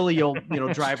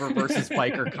interfamilial, driver versus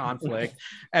biker conflict.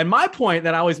 And my point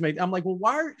that I always make, I'm like,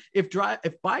 well, if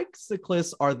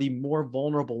bicyclists are the more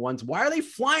vulnerable ones, why are they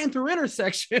flying through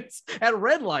intersections at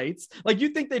red lights? Like, you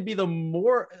think they'd be the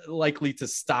more likely to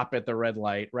stop at the red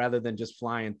light rather than just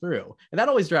flying through. And that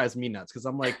always drives me nuts, because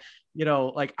I'm like,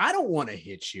 I don't want to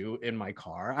hit you in my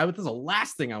car. This is the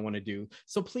last thing I want to do.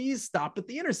 So please stop at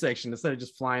the intersection instead of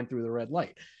just flying through the red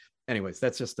light. Anyways,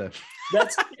 that's just that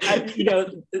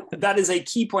is a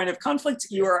key point of conflict.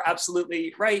 You are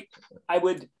absolutely right. I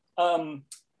would,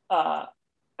 I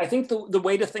think the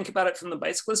way to think about it from the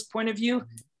bicyclist point of view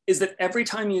is that every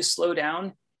time you slow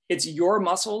down, it's your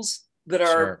muscles that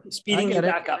are speeding you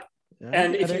back up.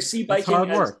 And if you see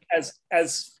biking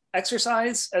as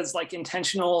exercise, as like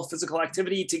intentional physical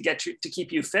activity to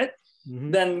keep you fit,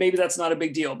 then maybe that's not a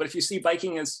big deal. But if you see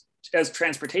biking as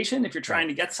transportation if you're trying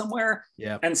to get somewhere,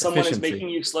 yeah, and someone is making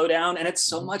you slow down, and it's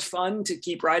so much fun to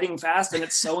keep riding fast, and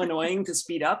it's so annoying to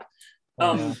speed up.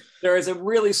 There is a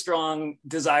really strong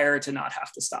desire to not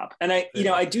have to stop. And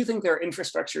I do think there are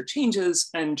infrastructure changes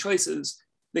and choices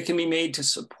that can be made to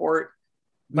support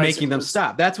making them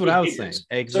stop. That's what I was saying.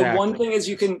 Exactly. So one thing is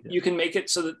you can make it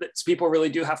so that people really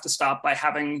do have to stop by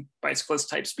having bicyclist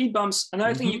type speed bumps.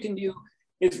 Another thing you can do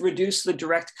is reduce the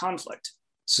direct conflict.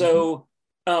 So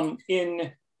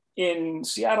in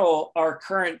Seattle, our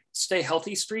current Stay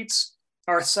Healthy streets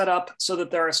are set up so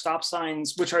that there are stop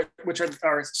signs, which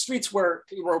are streets where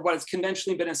what has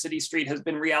conventionally been a city street has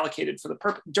been reallocated for the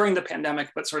purpose during the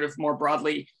pandemic, but sort of more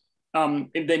broadly,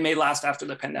 they may last after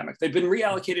the pandemic. They've been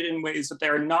reallocated in ways that they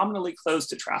are nominally closed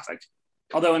to traffic,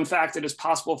 although in fact it is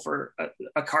possible for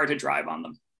a car to drive on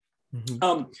them.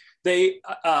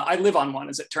 I live on one,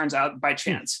 as it turns out, by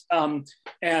chance,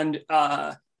 and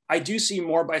I do see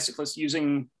more bicyclists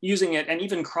using it and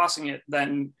even crossing it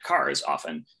than cars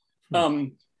often.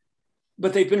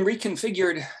 But they've been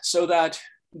reconfigured so that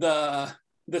the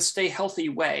Stay Healthy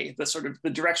way, the sort of the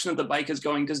direction of the bike is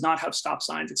going, does not have stop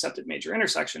signs except at major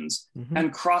intersections,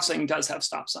 and crossing does have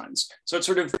stop signs. So it's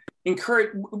sort of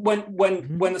encourage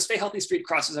when the Stay Healthy street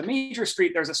crosses a major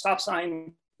street, there's a stop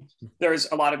sign. There's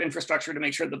a lot of infrastructure to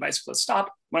make sure the bicyclists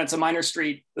stop. When it's a minor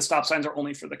street, the stop signs are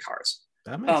only for the cars,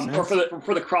 or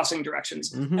for the crossing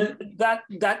directions. And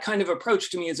that kind of approach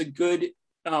to me is a good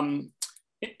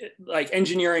like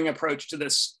engineering approach to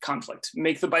this conflict.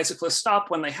 Make the bicyclists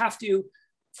stop when they have to.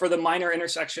 For the minor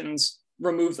intersections,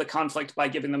 remove the conflict by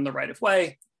giving them the right of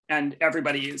way. And I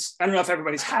don't know if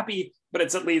everybody's happy, but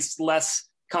it's at least less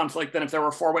conflict than if there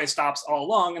were four-way stops all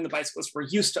along and the bicyclists were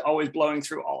used to always blowing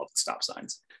through all of the stop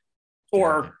signs,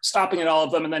 or stopping at all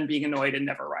of them and then being annoyed and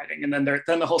never riding. And then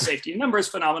the whole safety in numbers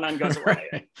phenomenon goes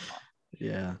away.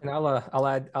 Yeah. And I'll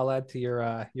add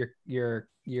to your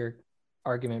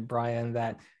argument, Brian,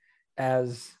 that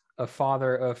as a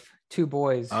father of two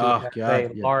boys who have a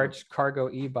large cargo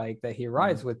e-bike that he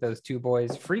rides with those two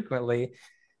boys frequently,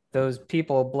 those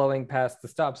people blowing past the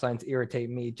stop signs irritate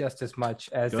me just as much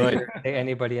as they irritate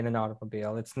anybody in an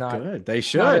automobile. It's not good. They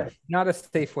should not a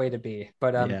safe way to be.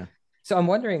 But so I'm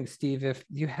wondering, Steve, if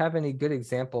you have any good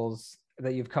examples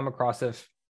that you've come across of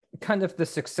kind of the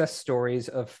success stories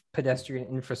of pedestrian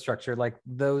infrastructure, like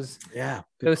those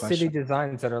city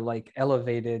designs that are like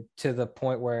elevated to the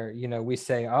point where, we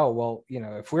say, oh, well,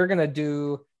 if we're going to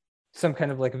do some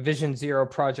kind of like Vision Zero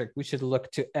project, we should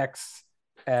look to X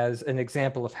as an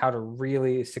example of how to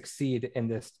really succeed in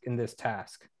this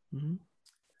task.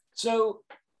 So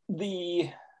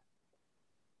the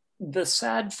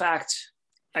sad fact,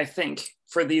 I think,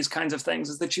 for these kinds of things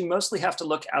is that you mostly have to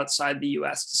look outside the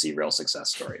US to see real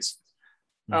success stories.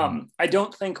 I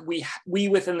don't think we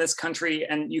within this country,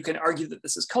 and you can argue that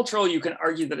this is cultural, you can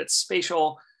argue that it's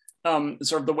spatial,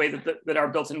 sort of the way that our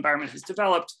built environment has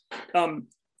developed.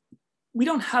 We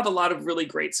don't have a lot of really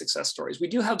great success stories. We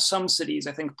do have some cities,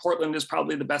 I think Portland is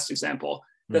probably the best example,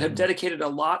 that have dedicated a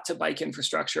lot to bike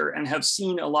infrastructure and have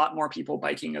seen a lot more people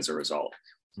biking as a result.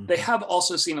 They have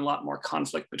also seen a lot more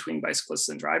conflict between bicyclists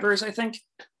and drivers, I think.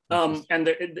 And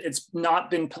it's not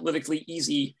been politically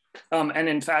easy. And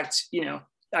in fact,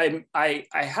 I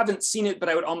haven't seen it, but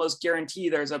I would almost guarantee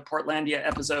there's a Portlandia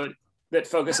episode that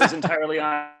focuses entirely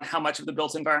on how much of the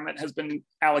built environment has been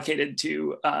allocated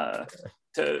to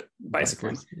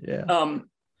bicycling.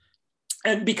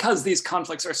 And because these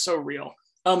conflicts are so real.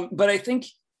 But I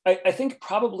think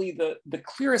probably the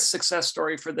clearest success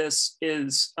story for this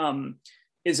is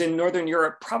in Northern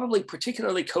Europe, probably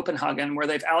particularly Copenhagen, where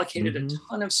they've allocated a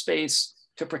ton of space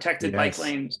to protected bike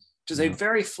lanes, which is a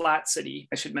very flat city,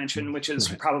 I should mention, which is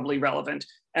probably relevant,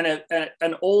 and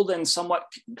an old and somewhat,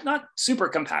 not super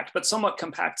compact, but somewhat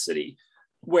compact city,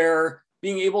 where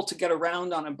being able to get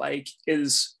around on a bike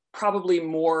is probably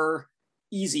more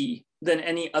easy than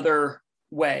any other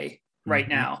way right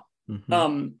now.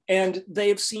 And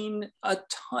they've seen a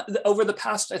ton over the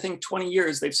past, I think, 20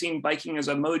 years, they've seen biking as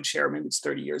a mode share, maybe it's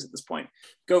 30 years at this point,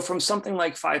 go from something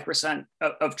like 5%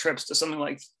 of trips to something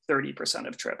like 30%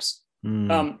 of trips.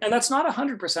 And that's not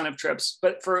 100% of trips,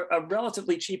 but for a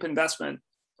relatively cheap investment,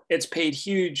 it's paid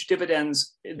huge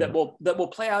dividends that will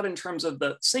play out in terms of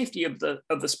the safety of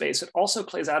the space. It also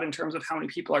plays out in terms of how many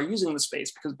people are using the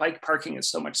space, because bike parking is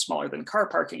so much smaller than car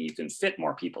parking. You can fit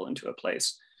more people into a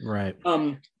place. Right.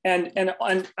 And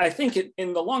I think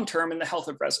in the long term, in the health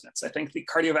of residents, I think the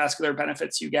cardiovascular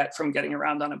benefits you get from getting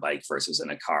around on a bike versus in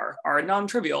a car are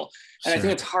non-trivial. And I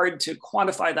think it's hard to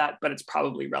quantify that, but it's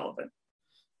probably relevant.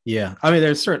 Yeah. I mean,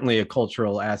 there's certainly a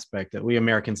cultural aspect that we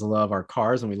Americans love our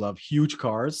cars and we love huge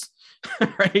cars,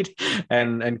 right?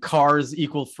 And cars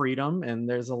equal freedom. And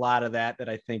there's a lot of that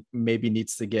I think maybe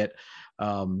needs to get,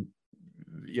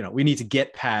 we need to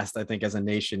get past, I think, as a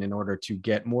nation in order to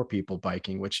get more people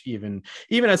biking, which even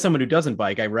as someone who doesn't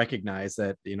bike, I recognize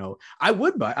that, I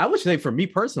would bike. I would say for me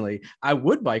personally, I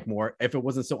would bike more if it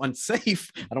wasn't so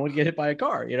unsafe. I don't want to get hit by a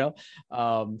car,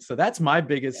 so that's my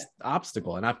biggest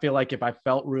obstacle. And I feel like if I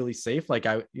felt really safe, like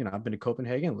I've been to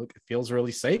Copenhagen, look, it feels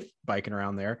really safe biking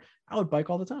around there, I would bike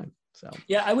all the time. So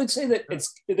yeah, I would say that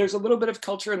there's a little bit of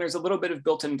culture and there's a little bit of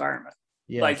built environment.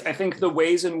 Yeah. Like I think the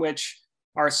ways in which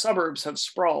our suburbs have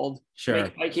sprawled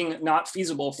make biking not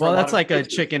feasible for that's like a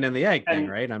chicken and the egg thing,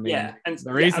 right? I mean, and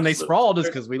the reason they sprawled is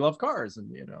because we love cars,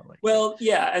 and and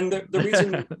the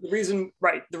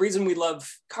reason we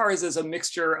love cars is a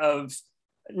mixture of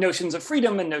notions of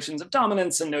freedom and notions of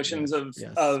dominance and notions of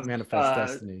manifest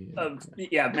destiny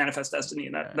manifest destiny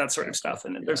and that sort of stuff,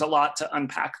 and there's a lot to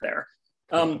unpack there.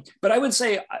 But I would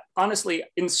say, honestly,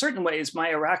 in certain ways, my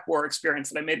Iraq War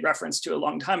experience that I made reference to a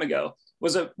long time ago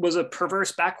was a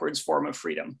perverse backwards form of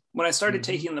freedom. When I started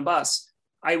taking the bus,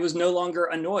 I was no longer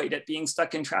annoyed at being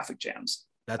stuck in traffic jams.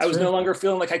 I was no longer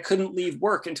feeling like I couldn't leave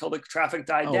work until the traffic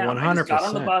died down. 100%. I just got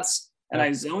on the bus and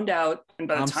I zoned out. And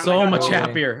by the time I was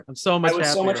so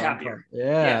much happier.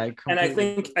 Yeah. And I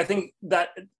think that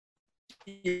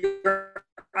you're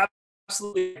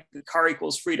absolutely, the car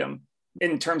equals freedom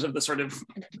in terms of the sort of,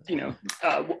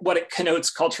 what it connotes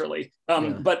culturally.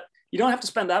 But you don't have to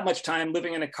spend that much time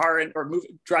living in a car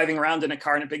driving around in a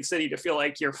car in a big city to feel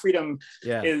like your freedom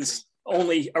is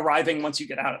only arriving once you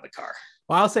get out of the car.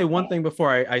 Well, I'll say one thing before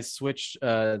I switch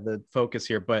the focus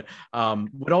here, but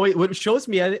what shows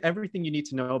me everything you need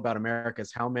to know about America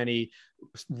is how many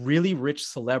really rich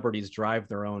celebrities drive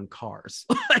their own cars.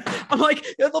 I'm like,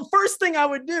 the first thing I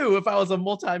would do if I was a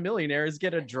multimillionaire is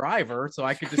get a driver so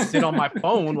I could just sit on my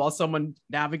phone while someone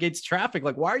navigates traffic.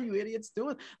 Like, why are you idiots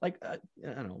doing? Like, I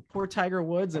don't know, poor Tiger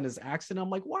Woods and his accident.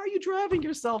 I'm like, why are you driving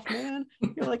yourself, man?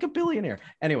 You're like a billionaire.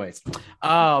 Anyways,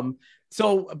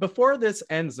 so before this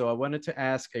ends, though, I wanted to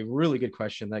ask a really good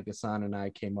question that Ghassan and I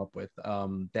came up with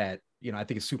that, I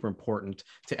think is super important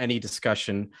to any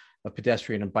discussion of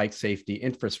pedestrian and bike safety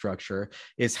infrastructure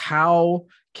is how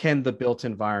can the built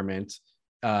environment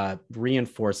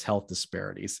reinforce health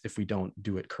disparities if we don't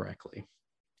do it correctly?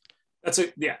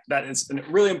 That is a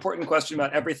really important question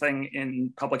about everything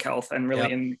in public health and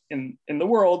really in the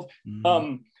world.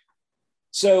 Mm-hmm.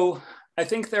 So I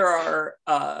think there are,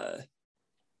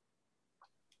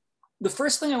 the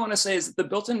first thing I want to say is that the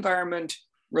built environment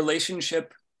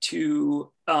relationship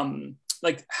to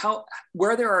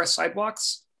where there are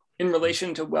sidewalks in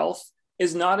relation to wealth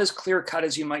is not as clear cut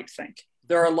as you might think.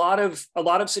 There are a lot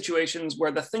of situations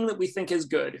where the thing that we think is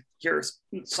good, here's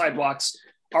sidewalks,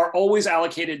 are always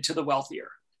allocated to the wealthier.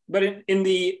 But in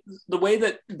the way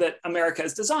that America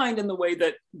is designed, and the way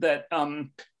that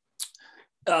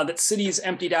cities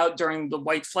emptied out during the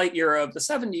white flight era of the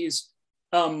 70s,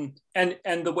 and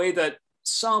the way that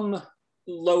some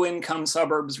low-income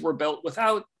suburbs were built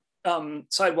without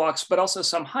sidewalks, but also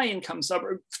some high-income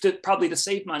suburbs, probably to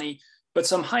save money, but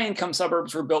some high-income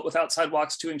suburbs were built without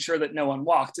sidewalks to ensure that no one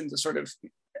walked and to sort of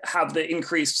have the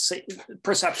increased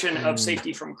perception of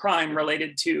safety from crime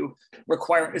related to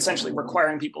essentially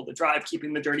requiring people to drive,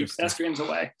 keeping the dirty pedestrians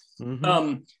away.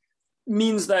 Mm-hmm.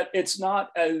 Means that it's not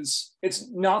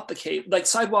the case. Like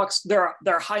sidewalks, there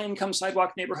are high-income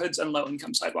sidewalk neighborhoods and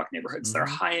low-income sidewalk neighborhoods. Mm-hmm. There are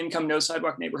high-income no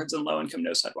sidewalk neighborhoods and low-income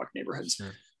no sidewalk neighborhoods.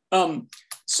 Sure.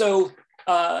 So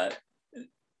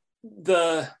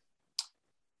the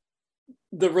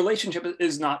relationship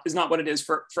is not what it is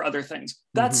for other things.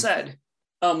 That said,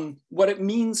 what it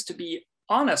means to be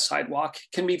on a sidewalk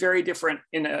can be very different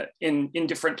in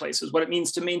different places. What it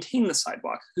means to maintain the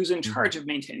sidewalk, who's in charge of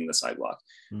maintaining the sidewalk.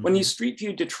 When you street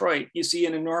view Detroit, you see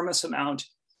an enormous amount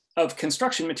of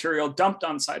construction material dumped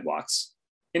on sidewalks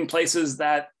in places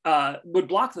that would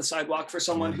block the sidewalk for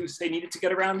someone who, say, needed to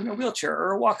get around in a wheelchair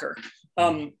or a walker.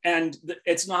 And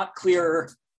it's not clear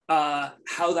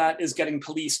how that is getting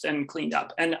policed and cleaned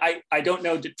up. And I don't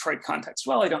know Detroit context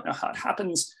well. I don't know how it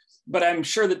happens, but I'm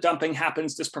sure that dumping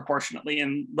happens disproportionately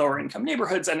in lower income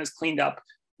neighborhoods and is cleaned up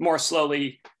more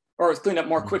slowly, or is cleaned up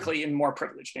more quickly in more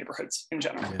privileged neighborhoods in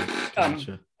general.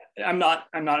 Gotcha. I'm not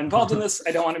involved in this.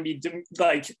 I don't want to be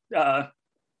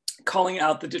calling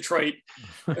out the Detroit,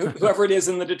 whoever it is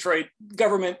in the Detroit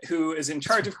government who is in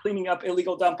charge of cleaning up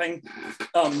illegal dumping.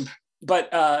 But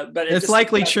it's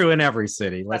likely true in every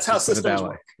city. That's how systems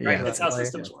work, right? Yeah, that's how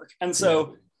systems work. And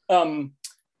so,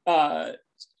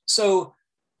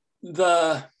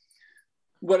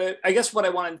 I guess what I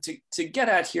wanted to get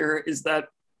at here is that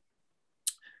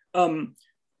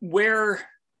where,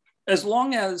 as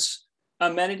long as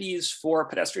amenities for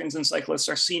pedestrians and cyclists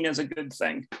are seen as a good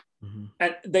thing,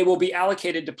 and they will be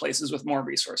allocated to places with more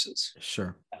resources.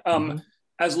 Sure.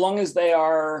 As long as they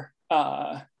are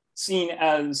seen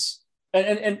as,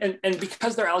 and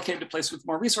because they're allocated to places with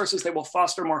more resources, they will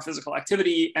foster more physical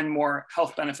activity and more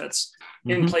health benefits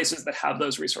in places that have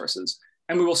those resources.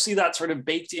 And we will see that sort of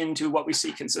baked into what we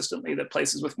see consistently, that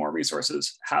places with more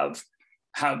resources have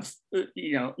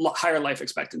higher life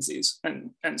expectancies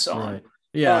and so on.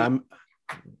 Yeah.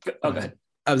 Go ahead.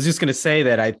 I was just going to say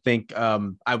that I think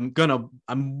I'm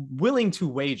willing to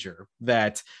wager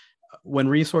that when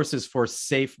resources for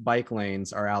safe bike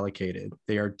lanes are allocated,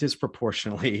 they are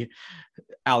disproportionately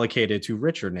allocated to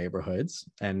richer neighborhoods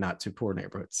and not to poor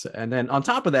neighborhoods. And then on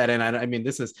top of that, and I mean,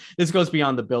 this goes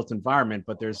beyond the built environment,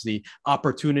 but there's the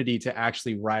opportunity to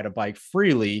actually ride a bike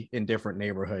freely in different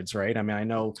neighborhoods, right? I mean, I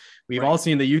know we've all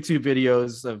seen the YouTube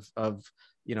videos of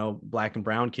Black and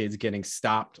brown kids getting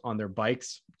stopped on their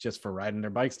bikes just for riding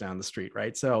their bikes down the street,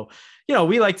 right? So,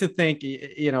 we like to think,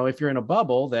 if you're in a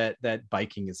bubble, that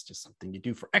biking is just something you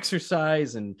do for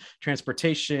exercise and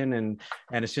transportation, and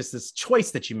it's just this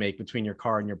choice that you make between your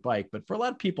car and your bike. But for a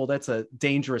lot of people, that's a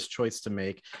dangerous choice to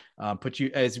make. Put you,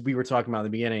 as we were talking about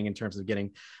in the beginning, in terms of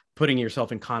putting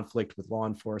yourself in conflict with law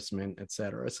enforcement, et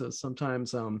cetera. So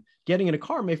sometimes getting in a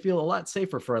car may feel a lot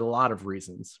safer for a lot of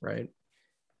reasons, right?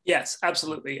 Yes,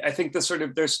 absolutely. I think there's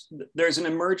an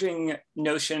emerging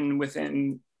notion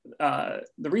within the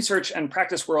research and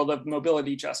practice world of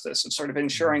mobility justice, of sort of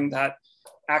ensuring that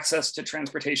access to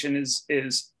transportation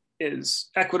is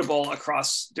equitable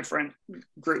across different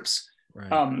groups.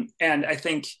 Right. And I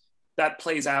think that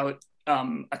plays out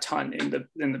a ton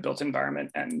in the built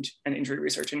environment and injury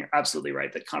research. And you're absolutely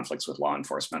right that conflicts with law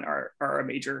enforcement are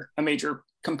a major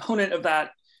component of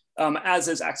that, as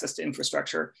is access to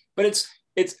infrastructure. But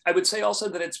I would say also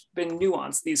that it's been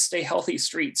nuanced. These stay healthy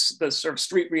streets, the sort of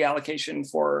street reallocation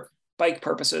for bike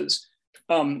purposes,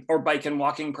 or bike and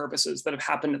walking purposes that have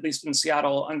happened, at least in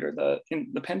Seattle in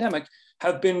the pandemic,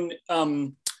 have been, as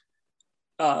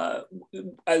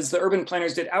the urban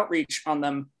planners did outreach on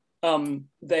them,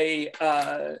 they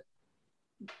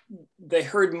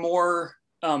heard more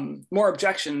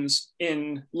objections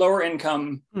in lower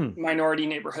income minority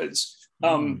neighborhoods,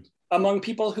 among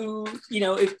people who,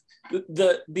 if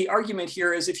the argument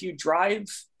here is, if you drive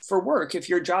for work, if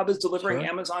your job is delivering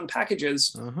Amazon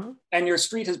packages, and your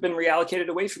street has been reallocated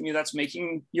away from you, that's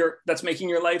making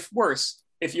your life worse.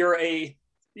 If you're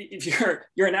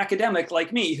an academic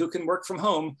like me who can work from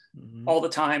home all the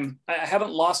time, I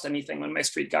haven't lost anything when my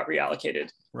street got reallocated,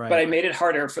 but I made it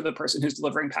harder for the person who's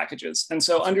delivering packages. And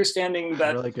so understanding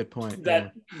that, really good point,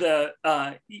 that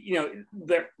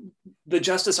the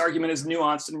justice argument is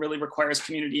nuanced and really requires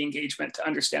community engagement to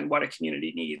understand what a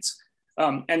community needs.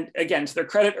 And again, to their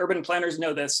credit, urban planners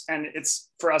know this, and it's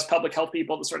for us public health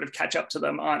people to sort of catch up to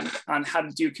them on how to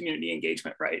do community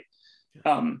engagement right.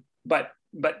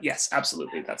 But yes,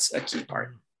 absolutely, that's a key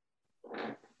part.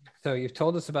 So you've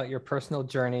told us about your personal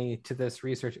journey to this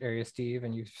research area, Steve,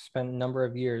 and you've spent a number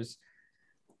of years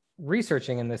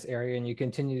researching in this area, and you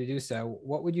continue to do so.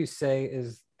 What would you say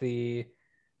is the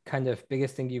kind of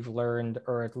biggest thing you've learned,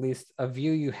 or at least a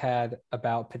view you had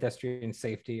about pedestrian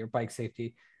safety or bike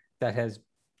safety that has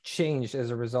changed as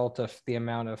a result of the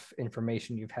amount of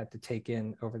information you've had to take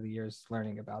in over the years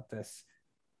learning about this?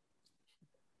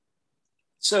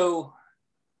 So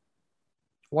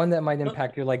one that might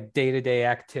impact your day-to-day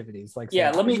activities, let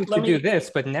me do this,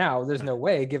 but now there's no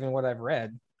way, given what I've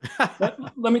read.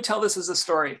 let me tell this as a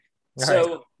story. All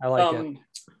right. I like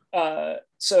it.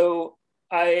 So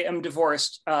I am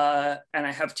divorced, and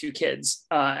I have 2 kids,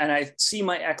 and I see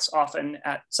my ex often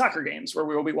at soccer games where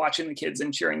we will be watching the kids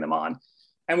and cheering them on.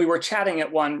 And we were chatting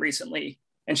at one recently,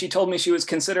 and she told me she was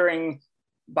considering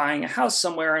buying a house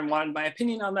somewhere and wanted my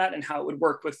opinion on that and how it would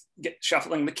work with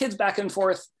shuffling the kids back and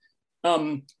forth.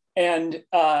 And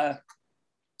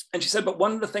she said, but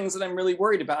one of the things that I'm really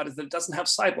worried about is that it doesn't have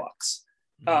sidewalks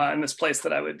in this place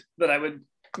that I would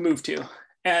move to.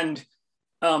 And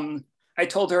I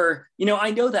told her,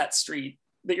 I know that street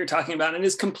that you're talking about, and it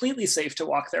is completely safe to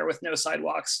walk there with no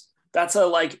sidewalks. That's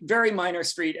a very minor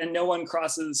street, and no one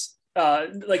crosses.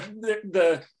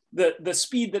 The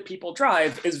speed that people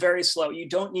drive is very slow. You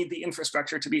don't need the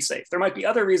infrastructure to be safe. There might be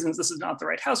other reasons this is not the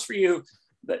right house for you.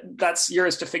 That's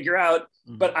yours to figure out.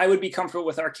 But I would be comfortable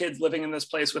with our kids living in this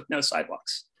place with no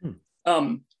sidewalks.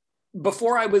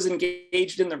 Before I was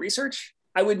engaged in the research,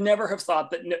 I would never have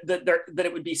thought that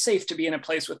it would be safe to be in a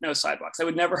place with no sidewalks. I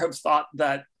would never have thought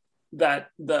that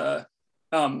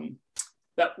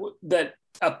that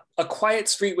a quiet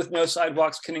street with no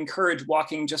sidewalks can encourage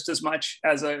walking just as much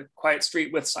as a quiet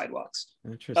street with sidewalks.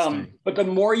 Interesting. But the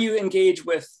more you engage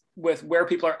with where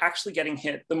people are actually getting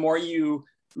hit, the more you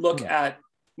look at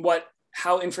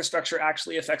how infrastructure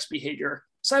actually affects behavior.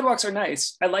 Sidewalks are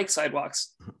nice. I like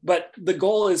sidewalks, but the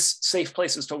goal is safe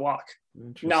places to walk,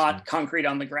 not concrete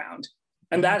on the ground.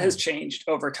 And that has changed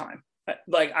over time.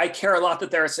 Like, I care a lot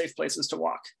that there are safe places to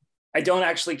walk. I don't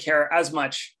actually care as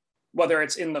much whether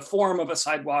it's in the form of a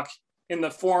sidewalk, in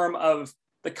the form of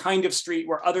the kind of street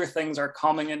where other things are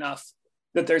calming enough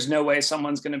that there's no way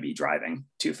someone's going to be driving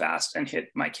too fast and hit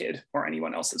my kid or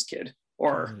anyone else's kid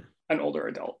or an older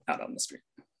adult out on the street.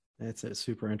 That's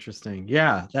super interesting.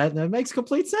 Yeah, that makes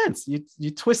complete sense.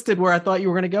 You twisted where I thought you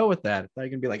were going to go with that. I thought you were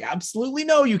going to be like, absolutely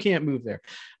no, you can't move there.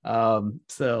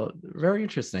 So very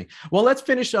interesting. Well, let's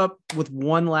finish up with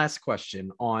one last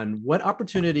question on what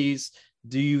opportunities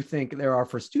do you think there are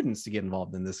for students to get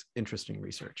involved in this interesting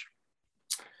research?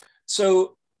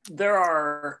 So there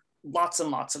are lots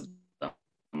and lots of them.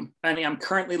 And I'm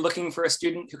currently looking for a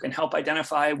student who can help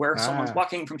identify where someone's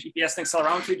walking from GPS and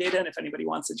accelerometry data. And if anybody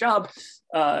wants a job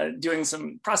doing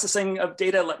some processing of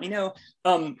data, let me know.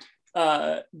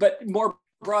 But more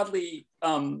broadly,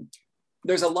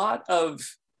 there's a lot of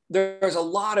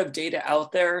data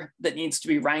out there that needs to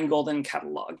be wrangled and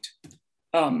cataloged.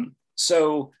 I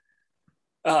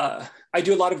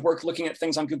do a lot of work looking at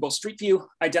things on Google Street View.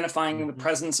 Identifying the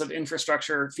presence of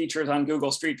infrastructure features on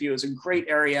Google Street View is a great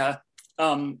area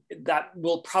that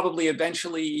will probably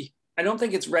eventually, I don't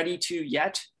think it's ready to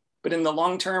yet, but in the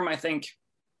long term, I think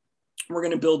we're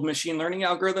going to build machine learning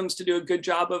algorithms to do a good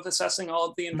job of assessing all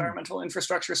of the environmental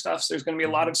infrastructure stuff. So there's going to be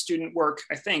a lot of student work,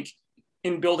 I think,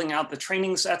 in building out the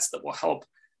training sets that will help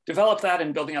develop that,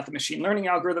 and building out the machine learning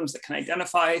algorithms that can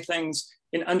identify things,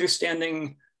 in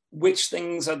understanding which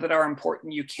things that are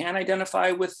important you can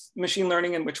identify with machine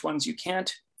learning and which ones you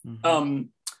can't.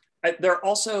 There are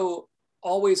also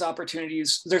always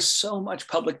opportunities. There's so much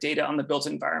public data on the built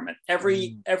environment.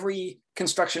 Every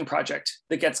construction project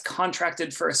that gets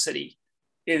contracted for a city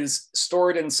is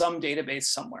stored in some database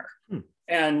somewhere.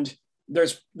 And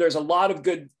there's a lot of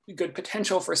good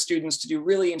potential for students to do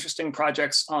really interesting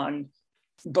projects on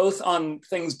both on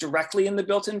things directly in the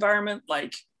built environment,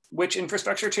 like which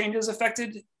infrastructure changes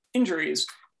affected injuries,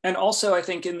 and also I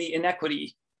think in the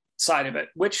inequity side of it,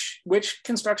 which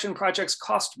construction projects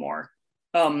cost more,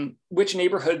 which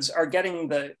neighborhoods are getting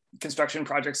the construction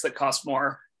projects that cost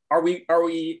more. Are we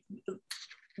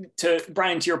to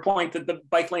Brian, to your point that the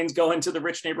bike lanes go into the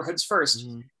rich neighborhoods first?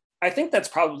 I think that's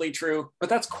probably true, but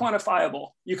that's quantifiable.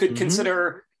 You could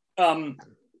consider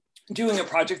doing a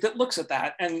project that looks at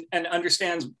that and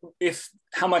understands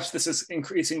how much this is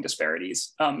increasing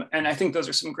disparities. And I think those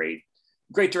are some great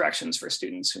directions for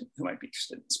students who might be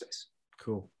interested in space.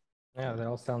 Cool. Yeah, that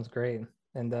all sounds great.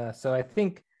 And so I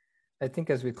think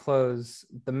as we close,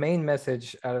 the main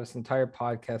message out of this entire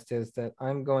podcast is that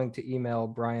I'm going to email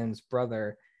Brian's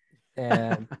brother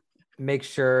and make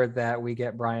sure that we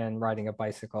get Brian riding a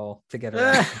bicycle to get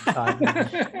around.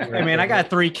 Hey man, I got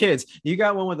 3 kids. You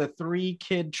got one with a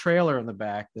 3-kid trailer in the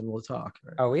back, then we'll talk.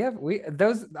 Right? Oh,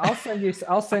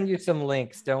 I'll send you some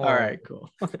links. Don't worry. All right, cool.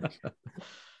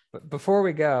 But before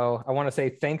we go, I want to say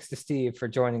thanks to Steve for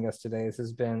joining us today. This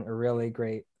has been a really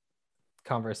great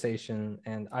conversation,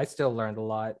 and I still learned a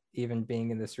lot, even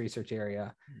being in this research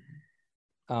area.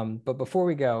 But before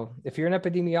we go, if you're an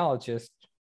epidemiologist,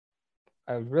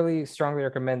 I would really strongly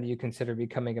recommend that you consider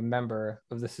becoming a member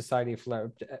of the Society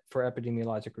for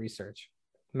Epidemiologic Research.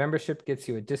 Membership gets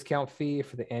you a discount fee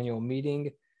for the annual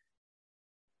meeting,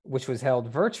 which was held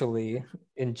virtually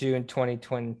in June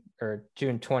 2020 or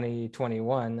June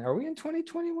 2021. Are we in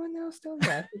 2021 now still?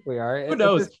 Yeah, I think we are. Who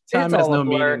knows? Time has no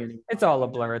meaning anymore. It's all a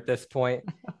blur at this point.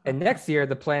 And next year,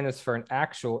 the plan is for an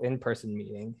actual in-person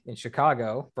meeting in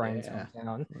Chicago, Brian's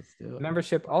hometown.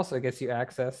 Membership also gets you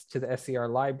access to the SCR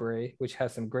library, which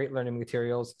has some great learning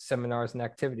materials, seminars, and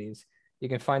activities. You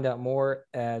can find out more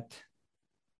at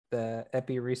the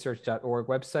epiresearch.org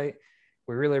website.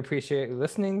 We really appreciate you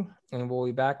listening, and we'll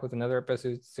be back with another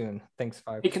episode soon. Thanks,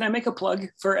 Five. Hey, can I make a plug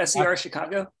for SCR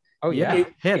Chicago? Oh, yeah.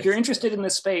 If you're interested in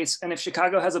this space, and if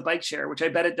Chicago has a bike share, which I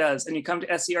bet it does, and you come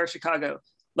to SCR Chicago,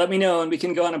 let me know, and we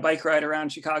can go on a bike ride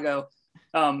around Chicago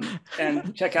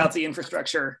and check out the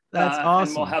infrastructure. That's awesome.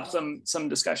 And we'll have some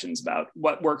discussions about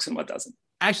what works and what doesn't.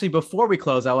 Actually, before we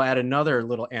close, I'll add another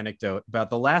little anecdote about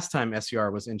the last time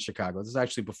SCR was in Chicago. This is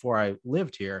actually before I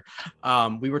lived here.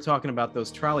 We were talking about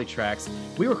those trolley tracks.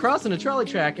 We were crossing a trolley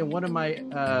track, and one of my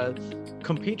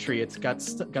compatriots got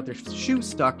their shoe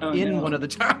stuck one of the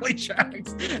trolley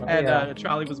tracks, and the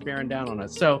trolley was bearing down on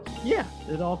us. So yeah,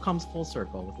 it all comes full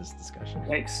circle with this discussion.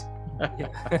 Thanks.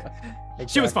 Exactly.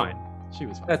 She was fine. She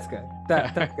was fine. That's good.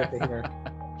 That's good to hear.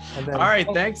 And then, all right,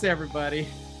 thanks everybody.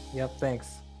 Yep,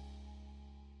 thanks.